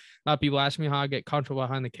 But a lot of people ask me how I get comfortable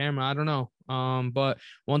behind the camera. I don't know. But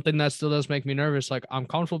one thing that still does make me nervous, like I'm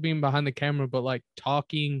comfortable being behind the camera, but like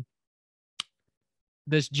talking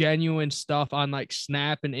this genuine stuff on like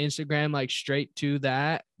Snap and Instagram, like straight to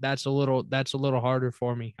that that's a little harder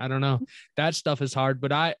for me. I don't know. That stuff is hard,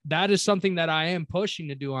 but that is something that I am pushing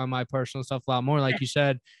to do on my personal stuff a lot more. Like you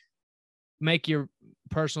said, make your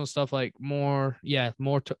personal stuff like more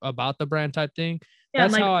about the brand type thing. Yeah,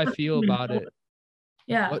 That's how I feel about it.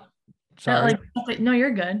 Yeah. What? Sorry. No,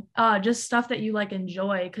 you're good. Just stuff that you like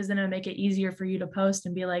enjoy, because then it'll make it easier for you to post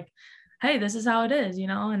and be like, hey, this is how it is,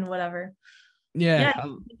 and whatever. Yeah.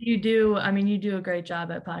 You do. I mean, you do a great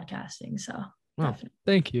job at podcasting. So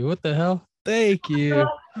thank you. What the hell? Thank you.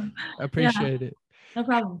 I appreciate it. No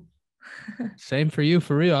problem. Same for you,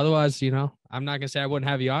 for real. Otherwise, I'm not gonna say I wouldn't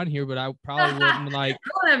have you on here, but I probably wouldn't like. I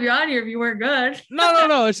wouldn't have you on here if you weren't good.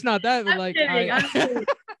 No, it's not that. But I'm kidding, I'm kidding.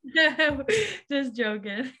 Just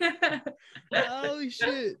joking. Holy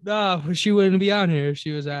shit! No, she wouldn't be on here if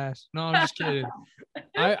she was asked. No, I'm just kidding.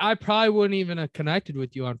 I probably wouldn't even have connected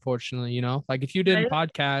with you, unfortunately. Like if you didn't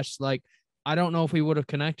podcast, like I don't know if we would have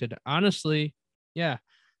connected. Honestly, yeah.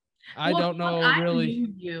 I don't know really. I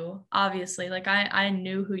knew you, obviously. Like I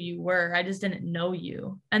knew who you were. I just didn't know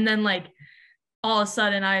you. And then like all of a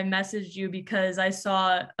sudden I messaged you because I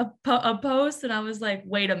saw a post and I was like,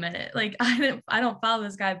 wait a minute. Like I don't follow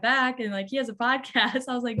this guy back. And like, he has a podcast.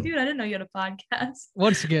 I was like, dude, I didn't know you had a podcast.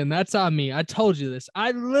 Once again, that's on me. I told you this.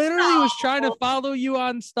 I literally was trying to follow you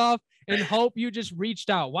on stuff and hope you just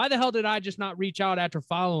reached out. Why the hell did I just not reach out after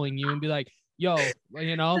following you and be like, yo,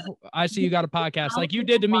 I see you got a podcast like you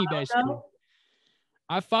did to me, basically.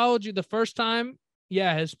 I followed you the first time.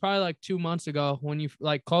 Yeah, it's probably like 2 months ago when you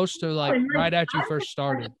like close to like right after you first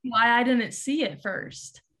started. Why I didn't see it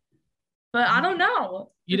first, but I don't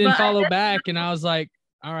know. You didn't follow back, and I was like,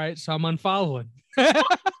 all right, so I'm unfollowing. And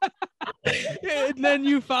then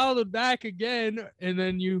you followed back again, and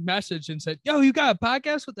then you messaged and said, yo, you got a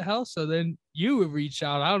podcast? What the hell? So then you reached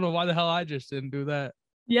out. I don't know why the hell I just didn't do that.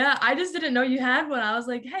 Yeah, I just didn't know you had one. I was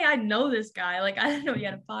like, hey, I know this guy. Like, I didn't know he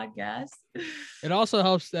had a podcast. It also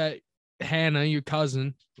helps that Hannah, your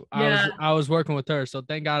cousin, I was working with her. So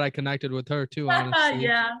thank God I connected with her too, honestly.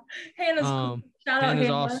 Yeah. Hannah's cool. Shout out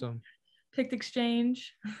Hannah. Awesome. Picked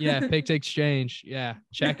Exchange. Yeah, Picked Exchange. Yeah,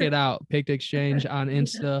 check it out. Picked Exchange on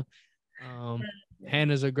Insta.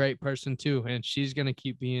 Hannah's a great person too, and she's going to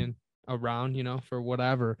keep being around, for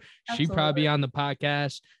whatever. Absolutely. She'd probably be on the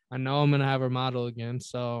podcast. I know I'm going to have her model again,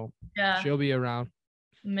 so yeah, she'll be around.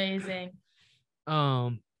 Amazing.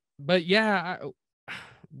 But yeah,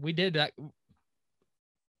 we did that.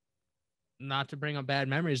 Not to bring up bad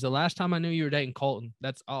memories. The last time I knew you were dating Colton.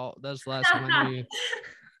 That's all. That's the last time I knew you.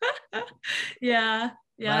 Yeah.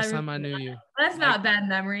 Last time I knew you. That's not bad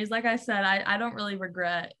memories. Like I said, I don't really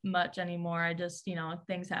regret much anymore. I just,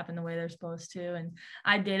 things happen the way they're supposed to. And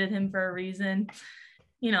I dated him for a reason,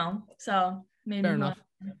 so maybe. Fair enough.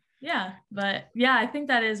 Yeah. But yeah, I think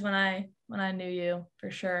that is when I knew you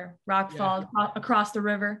for sure. Rock Falls, across the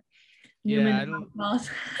river. Yeah,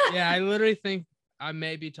 I literally think I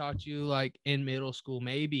maybe talked to you like in middle school,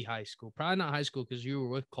 maybe high school. Probably not high school because you were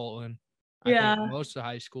with Colton. I think most of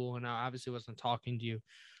high school, and I obviously wasn't talking to you.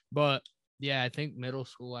 But yeah, I think middle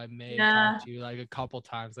school I may have talked to you like a couple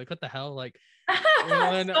times. Like, what the hell? Like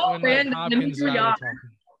when Hopkins and I were talking.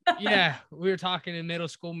 Yeah, we were talking in middle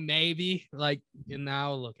school, maybe. Like, and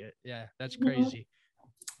now look at that's crazy.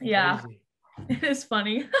 Yeah, crazy. It is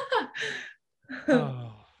funny.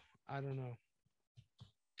 Oh, I don't know.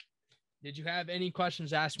 Did you have any questions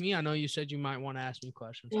to ask me? I know you said you might want to ask me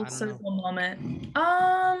questions. Full circle moment.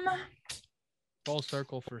 Full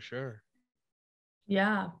circle for sure.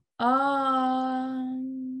 Yeah. I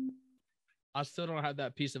still don't have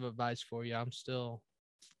that piece of advice for you. I'm still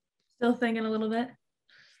thinking a little bit.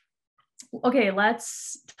 Okay,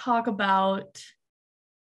 let's talk about.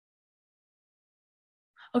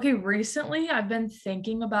 Okay, recently I've been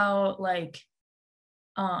thinking about like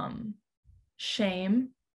shame.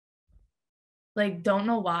 Like, don't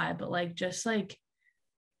know why, but like just like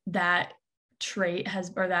that trait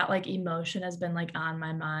or that like emotion has been like on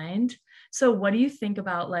my mind. So what do you think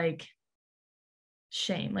about like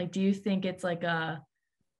shame? Like, do you think it's like you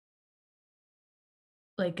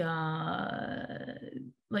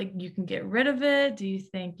can get rid of it? Do you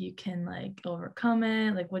think you can like overcome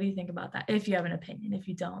it? Like, what do you think about that? If you have an opinion. If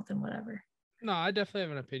you don't, then whatever. No, I definitely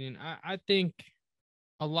have an opinion. I think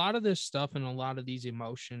a lot of this stuff and a lot of these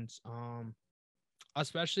emotions,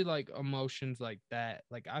 especially like emotions like that,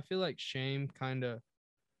 like I feel like shame kind of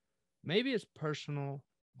maybe it's personal,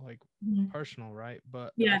 like personal, right?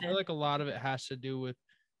 But I feel like a lot of it has to do with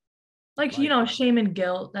like shame and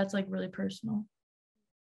guilt. That's like really personal.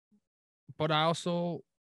 But I also,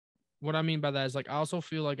 what I mean by that is like I also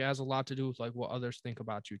feel like it has a lot to do with like what others think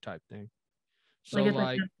about you type thing. So like it's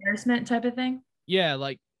like an embarrassment type of thing. Yeah,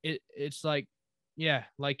 like it's like yeah,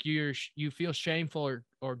 like you feel shameful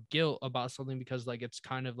or guilt about something because like it's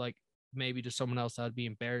kind of like maybe to someone else that would be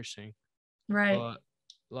embarrassing. Right. But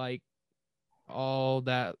like all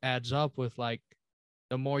that adds up with like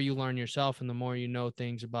the more you learn yourself and the more you know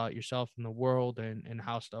things about yourself and the world and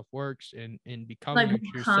how stuff works and becoming Like your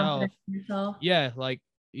more true self. confident in yourself. Yeah, like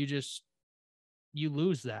you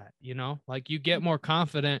lose that, like you get more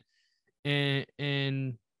confident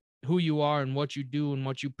in who you are and what you do and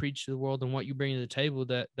what you preach to the world and what you bring to the table,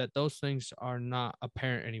 that those things are not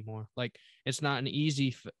apparent anymore. Like it's not an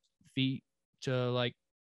easy feat to like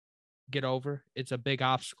get over. It's a big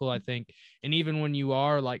obstacle, I think. And even when you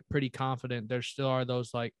are like pretty confident, there still are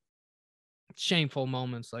those like shameful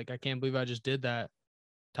moments, like I can't believe I just did that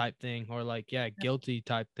type thing, or like yeah, guilty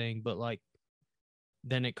type thing. But like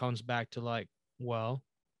then it comes back to like, well,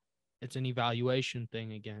 it's an evaluation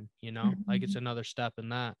thing again, like it's Mhm. another step in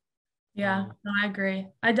that. Yeah, no, I agree.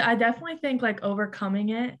 I definitely think like overcoming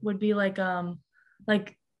it would be like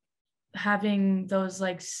having those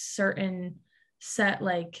like certain set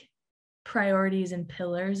like priorities and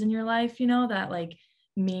pillars in your life, that like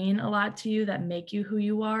mean a lot to you, that make you who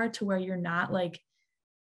you are, to where you're not like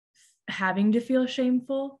having to feel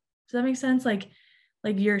shameful. Does that make sense? Like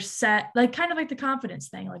you're set, like kind of like the confidence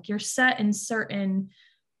thing, like you're set in certain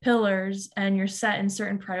pillars and you're set in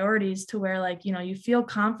certain priorities to where like you feel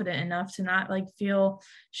confident enough to not like feel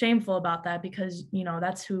shameful about that, because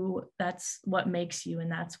that's what makes you,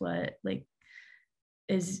 and that's what like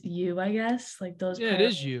is you, I guess, like those Yeah, it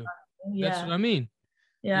priorities. is you. That's Yeah. what I mean.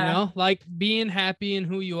 Yeah. Like being happy in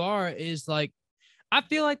who you are is like, I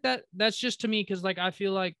feel like that's just to me, because like I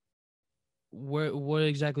feel like what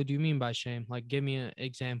exactly do you mean by shame? Like give me an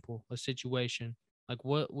example, a situation. Like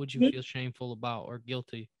what would you feel shameful about or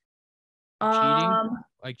guilty? Cheating? um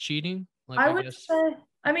Like cheating? Like I I would guess. say,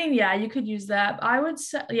 I mean, yeah, you could use that. I would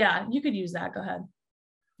say, yeah, you could use that. Go ahead.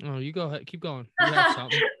 Oh, you go ahead. Keep going. You have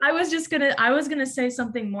something. I was gonna say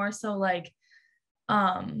something more so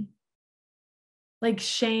um, like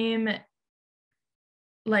shame,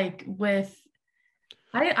 like with,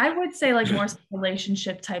 I would say like more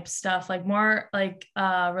relationship type stuff, like more like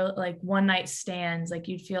one night stands. Like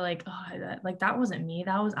you'd feel like, oh, that wasn't me.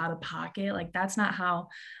 That was out of pocket. Like that's not how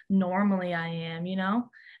normally I am. And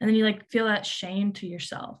then you like feel that shame to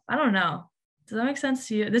yourself. I don't know. Does that make sense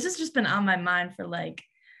to you? This has just been on my mind for like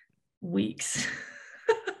weeks.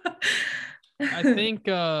 I think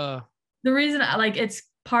The reason like it's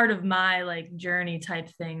part of my like journey type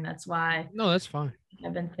thing. That's why no, that's fine.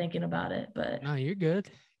 I've been thinking about it. But No, you're good.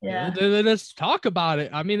 yeah. Good. Let's talk about it.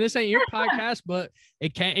 I mean, this ain't your podcast, but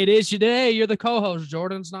it is today. You're the co-host.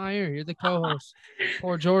 Jordan's not here. You're the co-host.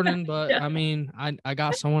 Poor Jordan, but Yeah. I mean, I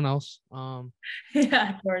got someone else.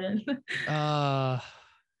 Yeah, Jordan. Uh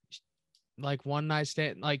like one night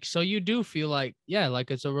stand, like so you do feel like, yeah, like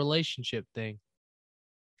it's a relationship thing.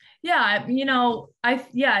 Yeah, I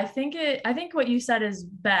think what you said is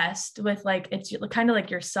best with like it's kind of like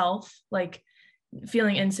yourself, like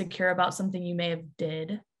feeling insecure about something you may have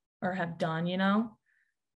did or have done.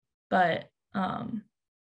 But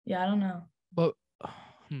yeah, I don't know. But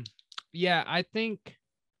yeah, I think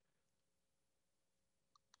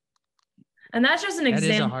And that's just an that is a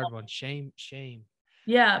example. hard one. Shame.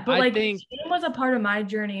 Yeah, but I like think shame was a part of my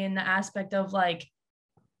journey in the aspect of like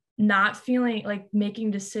not feeling like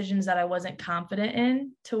making decisions that I wasn't confident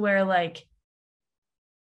in, to where like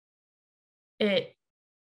it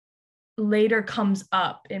later comes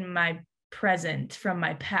up in my present from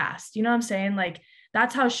my past. You know what I'm saying? Like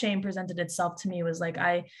that's how shame presented itself to me, was like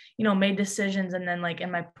I made decisions, and then like in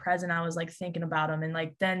my present I was like thinking about them, and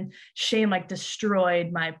like then shame like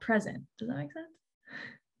destroyed my present. Does that make sense?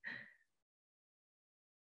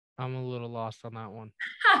 I'm a little lost on that one.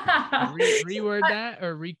 Reword that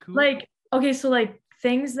or recoup. Like okay, so like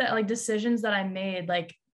things that like decisions that I made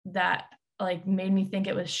like that like made me think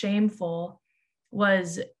it was shameful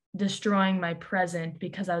was destroying my present,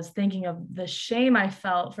 because I was thinking of the shame I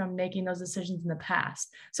felt from making those decisions in the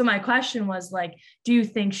past. So my question was like, do you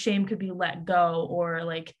think shame could be let go or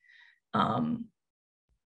like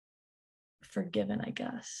forgiven, I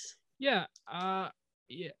guess? Yeah.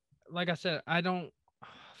 Yeah. Like I said, I don't.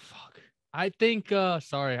 Fuck. I think.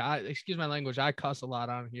 Sorry. Excuse my language. I cuss a lot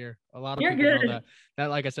on here. A lot of You're people know good. that. That,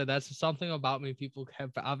 like I said, that's something about me. People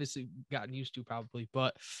have obviously gotten used to, probably.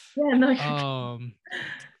 But, Yeah, no, you're good.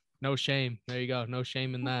 no shame. There you go. No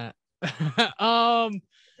shame in that.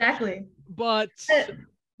 Exactly. But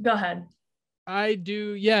Go ahead. I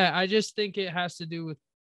do. Yeah. I just think it has to do with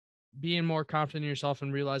being more confident in yourself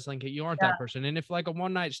and realizing like you aren't Yeah. that person. And if like a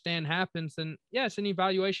one night stand happens, then yeah, it's an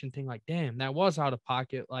evaluation thing. Like, damn, that was out of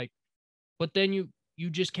pocket. Like, but then you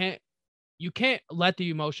just can't, you can't let the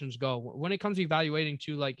emotions go. When it comes to evaluating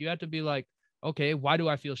too, like you have to be like, okay, why do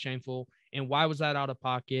I feel shameful? And why was that out of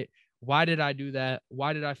pocket? Why did I do that?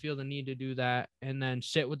 Why did I feel the need to do that? And then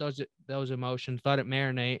sit with those emotions, let it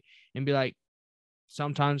marinate, and be like,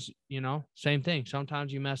 sometimes, same thing.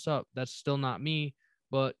 Sometimes you mess up. That's still not me.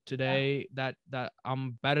 But today that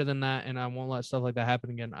I'm better than that, and I won't let stuff like that happen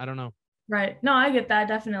again. I don't know. Right. No, I get that.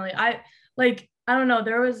 Definitely. I don't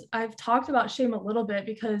know. I've talked about shame a little bit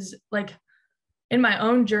because like in my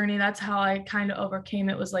own journey, that's how I kind of overcame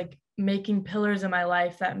it, was like making pillars in my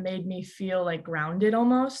life that made me feel like grounded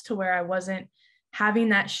almost, to where I wasn't having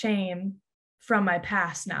that shame from my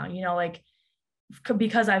past now, like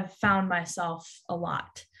because I've found myself a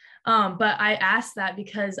lot. But I asked that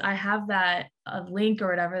because I have that link or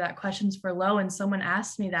whatever, that questions for low, and someone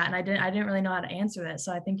asked me that, and I didn't really know how to answer that.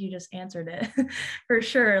 So I think you just answered it for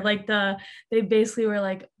sure. Like they basically were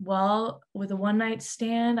like, well, with a one night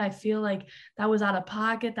stand, I feel like that was out of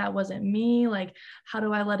pocket. That wasn't me. Like, how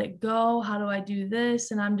do I let it go? How do I do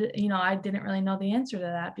this? And I didn't really know the answer to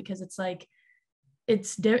that, because it's like,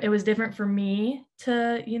 it was different for me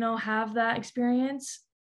to, have that experience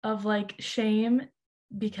of like shame,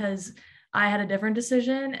 because I had a different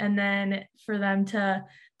decision. And then for them to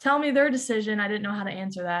tell me their decision, I didn't know how to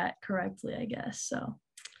answer that correctly, I guess. So,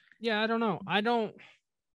 yeah, I don't know.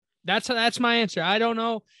 That's my answer. I don't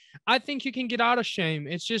know. I think you can get out of shame.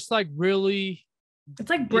 It's just like really, it's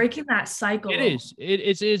like breaking that cycle. It is.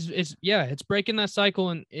 It's breaking that cycle.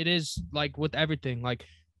 And it is like with everything, like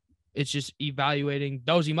it's just evaluating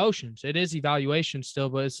those emotions. It is evaluation still,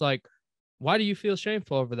 but it's like, why do you feel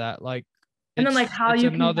shameful over that? Like, and then like how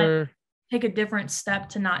you can like take a different step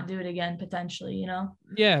to not do it again, potentially,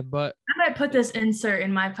 Yeah, but I might put this insert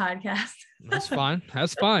in my podcast. That's fine.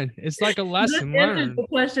 That's fine. It's like a lesson This answers learned. the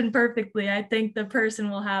question perfectly. I think the person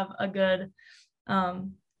will have a good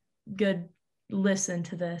listen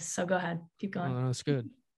to this. So go ahead, keep going. Oh, that's good.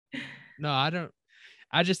 No, I don't.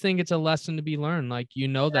 I just think it's a lesson to be learned. Like,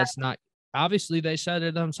 that's not, obviously they said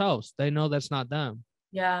it themselves. They know that's not them.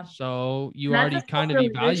 Yeah. So you already kind of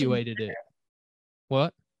evaluated it.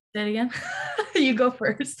 What? Say it again. You go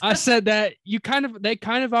first. I said that they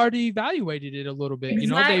kind of already evaluated it a little bit.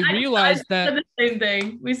 They realized that the same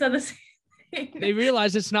thing. We said the same thing. They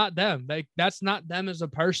realize it's not them. Like, that's not them as a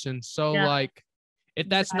person. So like, if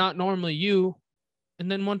that's not normally you, and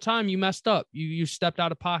then one time you messed up, you stepped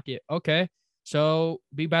out of pocket. Okay. So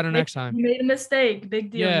be better next time. You made a mistake.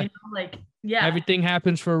 Big deal. Yeah. Everything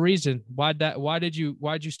happens for a reason. Why did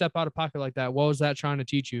you step out of pocket like that? What was that trying to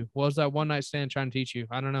teach you? What was that one night stand trying to teach you?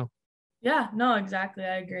 I don't know. Yeah, no, exactly.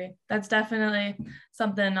 I agree. That's definitely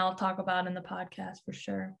something I'll talk about in the podcast for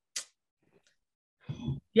sure.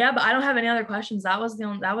 Yeah, but I don't have any other questions. That was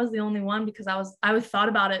the only one, because I thought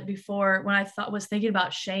about it before when I was thinking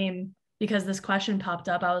about shame, because this question popped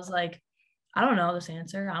up. I was like, I don't know this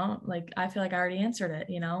answer. I feel like I already answered it,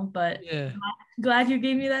 but yeah. I'm glad you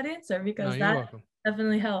gave me that answer, because that welcome.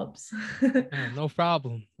 Definitely helps. Yeah, no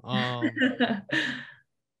problem.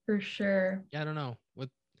 For sure. Yeah, I don't know.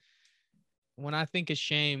 When I think of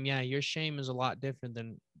shame, your shame is a lot different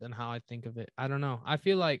than how I think of it. I don't know. I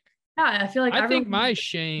feel like I think my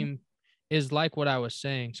shame is like what I was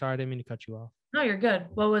saying. Sorry, I didn't mean to cut you off. No, you're good.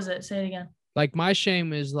 What was it? Say it again. Like, my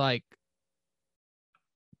shame is like,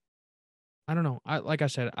 I don't know. Like I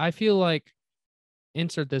said, I feel like,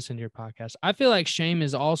 insert this into your podcast. I feel like shame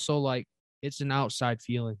is also like, it's an outside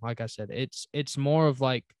feeling. Like I said, it's more of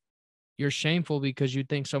like, you're shameful because you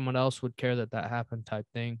think someone else would care that happened type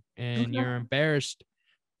thing. And you're embarrassed,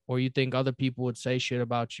 or you think other people would say shit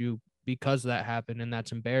about you because that happened, and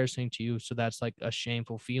that's embarrassing to you. So that's like a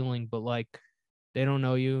shameful feeling, but like, they don't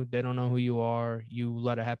know you. They don't know who you are. You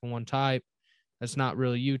let it happen one type. That's not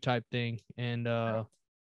really you type thing. And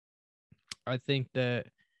I think that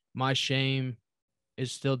my shame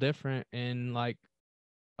is still different. And like,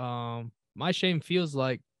 my shame feels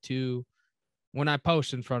like when I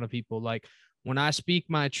post in front of people, like when I speak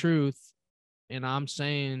my truth and I'm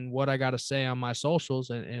saying what I got to say on my socials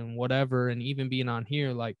and whatever, and even being on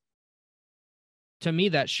here, like, to me,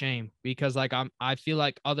 that's shame, because like, I feel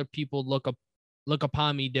like other people look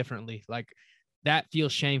upon me differently. Like, that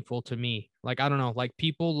feels shameful to me. Like, I don't know, like,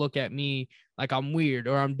 people look at me like I'm weird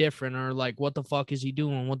or I'm different, or like, what the fuck is he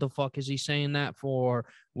doing? What the fuck is he saying that for?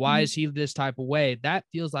 Why is he this type of way? That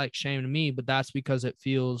feels like shame to me, but that's because it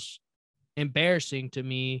feels embarrassing to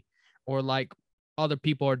me, or like other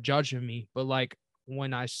people are judging me. But like,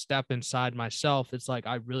 when I step inside myself, it's like,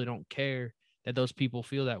 I really don't care that those people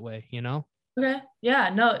feel that way, Okay. Yeah.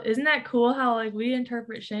 No, isn't that cool how like we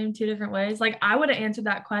interpret shame two different ways? Like, I would have answered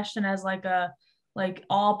that question as like like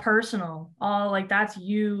all personal, all like that's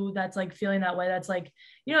you, that's like feeling that way. That's like,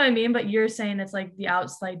 you know what I mean? But you're saying it's like the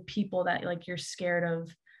outside people that like you're scared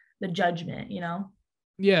of the judgment, you know?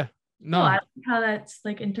 Yeah. No, I No, like how that's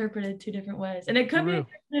like interpreted two different ways. And it for could be real.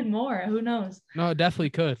 interpreted more. Who knows? No, it definitely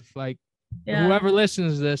could. Like Yeah. whoever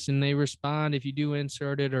listens to this and they respond, if you do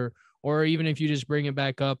insert it, or even if you just bring it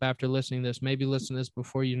back up after listening to this, maybe listen to this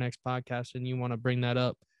before your next podcast and you want to bring that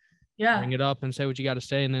up, Yeah. bring it up and say what you got to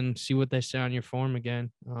say, and then see what they say on your form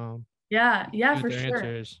again. Yeah. Yeah, See what for their sure.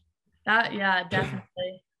 answer is. That, yeah,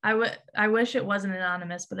 definitely. I wish it wasn't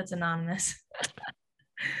anonymous, but it's anonymous.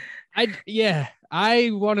 I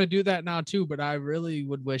want to do that now too, but I really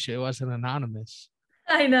would wish it wasn't anonymous.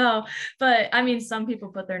 I know, but I mean, some people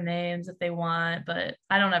put their names if they want, but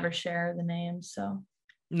I don't ever share the names. So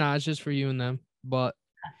No, it's just for you and them, but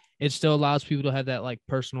it still allows people to have that like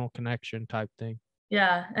personal connection type thing.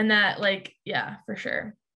 yeah, and that like, yeah, for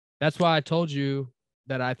sure. That's why I told you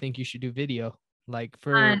that I think you should do video, like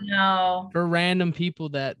I know. for random people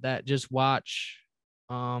that just watch.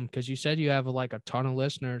 Because you said you have like a ton of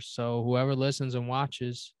listeners, so whoever listens and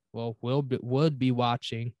watches, well, would be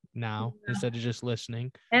watching now instead of just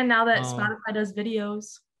listening. And now that Um, Spotify does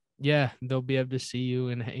videos. yeah, they'll be able to see you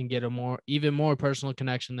and get a even more personal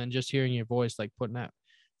connection than just hearing your voice, like putting that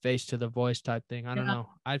face to the voice type thing. I don't Yeah. know.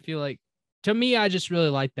 I feel like, to me, I just really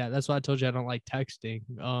like that. That's why I told you I don't like texting.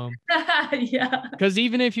 Yeah. Because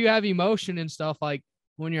even if you have emotion and stuff, like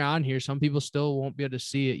when you're on here, some people still won't be able to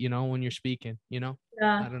see it, when you're speaking, Yeah.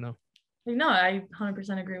 I don't know. No, I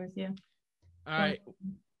 100% agree with you. All right.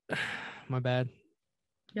 My bad.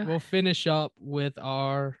 Yeah. We'll finish up with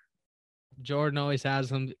our Jordan always has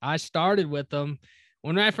them. I started with them.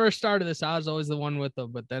 When I first started this, I was always the one with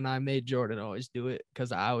them, but then I made Jordan always do it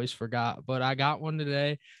because I always forgot. But I got one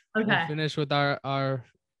today. Okay. We'll finish with our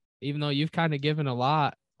even though you've kind of given a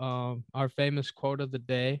lot, our famous quote of the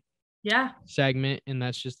day segment, and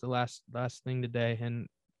that's just the last thing today. And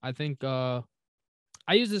I think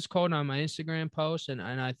I use this quote on my Instagram post, and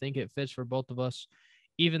I think it fits for both of us,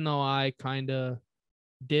 even though I kind of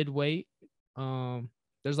did wait.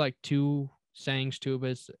 There's like two sayings too,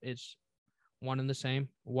 but it's one and the same.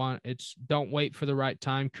 One, it's don't wait for the right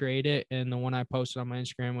time, create it. And the one I posted on my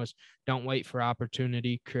Instagram was don't wait for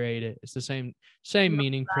opportunity, create it. It's the same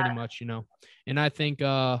meaning pretty much, And I think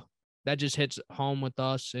that just hits home with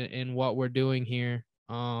us in what we're doing here.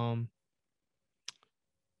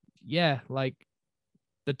 Yeah, like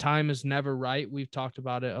the time is never right. We've talked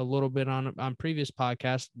about it a little bit on previous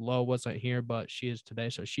podcasts. Lo wasn't here, but she is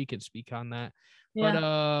today, so she can speak on that. Yeah.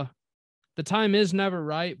 But the time is never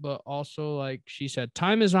right, but also, like she said,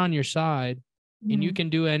 time is on your side, and you can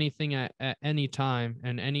do anything at any time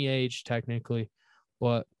and any age technically,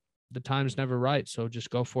 but the time's never right. So just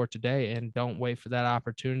go for it today and don't wait for that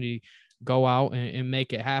opportunity. Go out and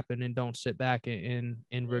make it happen, and don't sit back and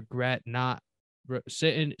regret not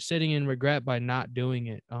sitting in regret by not doing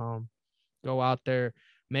it. Go out there,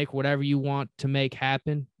 make whatever you want to make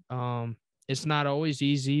happen. It's not always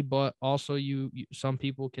easy, but also you some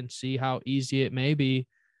people can see how easy it may be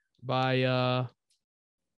by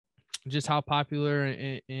just how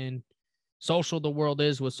popular and social the world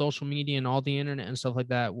is with social media and all the internet and stuff like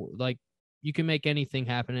that. Like you can make anything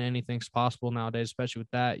happen and anything's possible nowadays, especially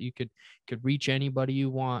with that. You could reach anybody you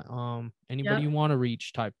want, anybody you want to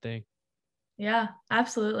reach type thing. Yeah,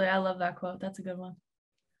 absolutely. I love that quote. That's a good one.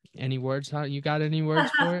 Any words? How you got any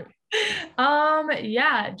words for it?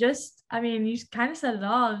 Yeah, just I mean, you kind of said it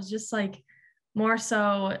all. It was just like more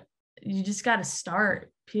so you just got to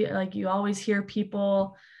start. Like you always hear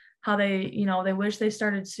people how they, they wish they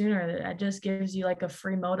started sooner. That just gives you like a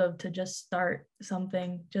free motive to just start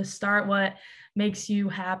something. Just start what makes you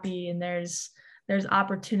happy, and there's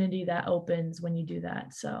opportunity that opens when you do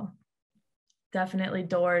that. So definitely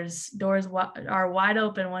doors are wide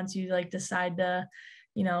open once you like decide to,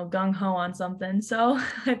 gung ho on something. So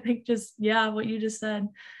I think just, what you just said,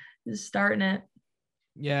 just starting it.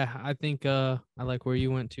 Yeah, I think I like where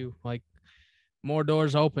you went to, like more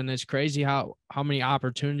doors open. It's crazy how many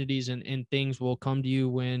opportunities and things will come to you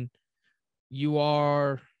when you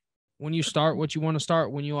start what you want to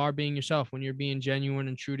start, when you are being yourself, when you're being genuine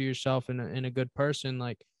and true to yourself and a good person.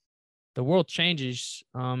 Like the world changes.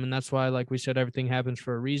 And that's why, like we said, everything happens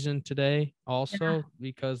for a reason today also,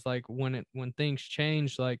 because like when things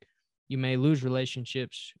change, like you may lose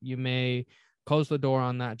relationships, you may close the door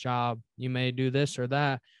on that job, you may do this or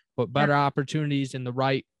that, but better opportunities and the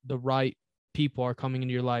right people are coming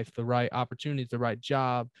into your life, the right opportunities, the right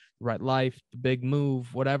job, the right life, the big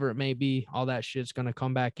move, whatever it may be, all that shit's going to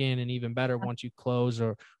come back in, and even better once you close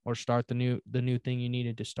or start the new thing you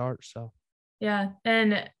needed to start. So yeah.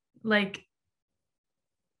 And like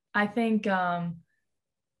I think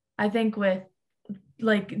with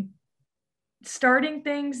like starting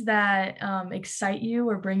things that excite you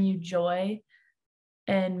or bring you joy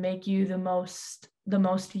and make you the most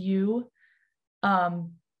you,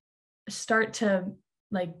 start to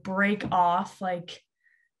like break off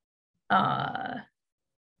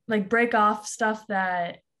break off stuff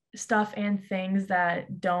and things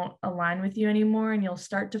that don't align with you anymore, and you'll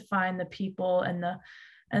start to find the people and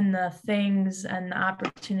the things and the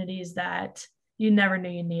opportunities that you never knew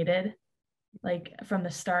you needed, like from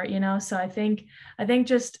the start, so I think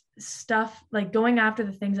just stuff like going after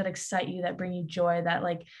the things that excite you, that bring you joy, that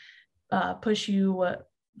like push you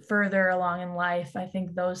further along in life. I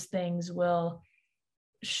think those things will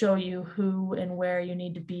show you who and where you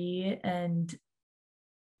need to be, and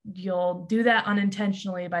you'll do that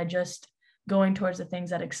unintentionally by just going towards the things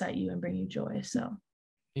that excite you and bring you joy. So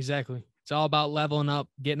exactly, it's all about leveling up,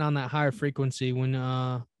 getting on that higher frequency.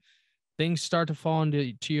 When things start to fall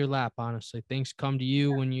into your lap, honestly, things come to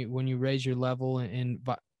you when you raise your level and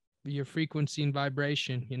your frequency and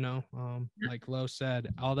vibration, like Lo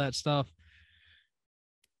said, all that stuff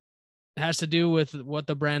has to do with what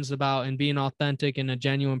the brand's about and being authentic and a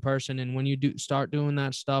genuine person. And when you start doing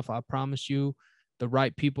that stuff, I promise you, the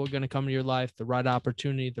right people are going to come to your life, the right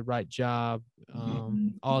opportunity, the right job,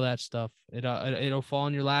 all that stuff. It'll fall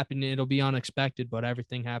in your lap and it'll be unexpected, but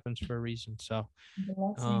everything happens for a reason. So,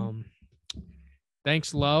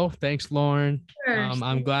 thanks, Lo. Thanks, Lauren.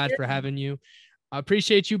 I'm glad for having you. I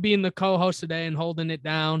appreciate you being the co-host today and holding it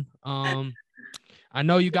down. I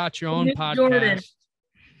know you got your own podcast. Jordan.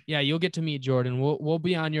 Yeah, you'll get to meet Jordan. We'll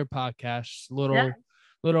be on your podcast.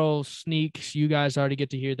 Little sneaks. You guys already get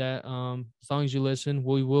to hear that. As long as you listen,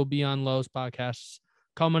 we will be on Lo's podcasts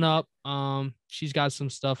coming up. She's got some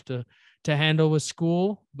stuff to handle with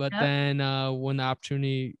school, but then when the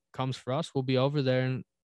opportunity comes for us, we'll be over there, and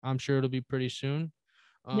I'm sure it'll be pretty soon.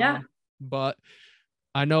 But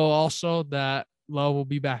I know also that Lo will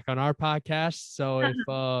be back on our podcast. So if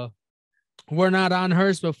we're not on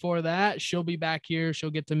hers before that, she'll be back here. She'll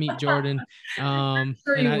get to meet Jordan.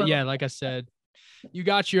 Like I said, you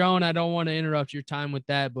got your own. I don't want to interrupt your time with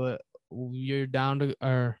that, but you're down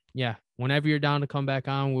to, whenever you're down to come back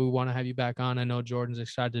on, we want to have you back on. I know Jordan's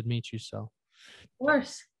excited to meet you. So, of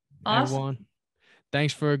course. Awesome. Everyone,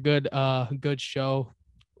 thanks for a good show,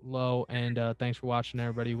 Lo, and thanks for watching,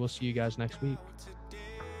 everybody. We'll see you guys next week.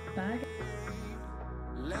 Bye.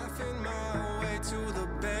 Laughing my way to the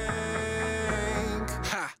bank.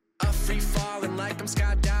 Ha! A free falling like I'm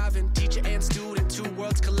skydiving. Teacher and student, two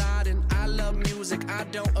worlds colliding. I love music, I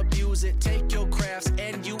don't abuse it. Take your crafts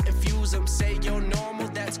and you infuse them. Say you're normal,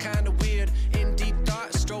 that's kind of weird. In deep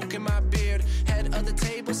thought, stroking my beard. Head of the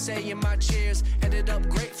table, saying my cheers. Ended up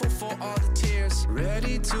grateful for all the tears.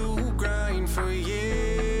 Ready to grind for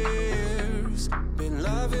years. Been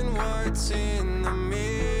loving what's in the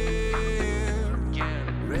mirror.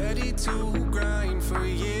 Ready to grind for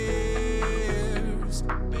years.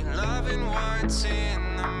 Been loving what's in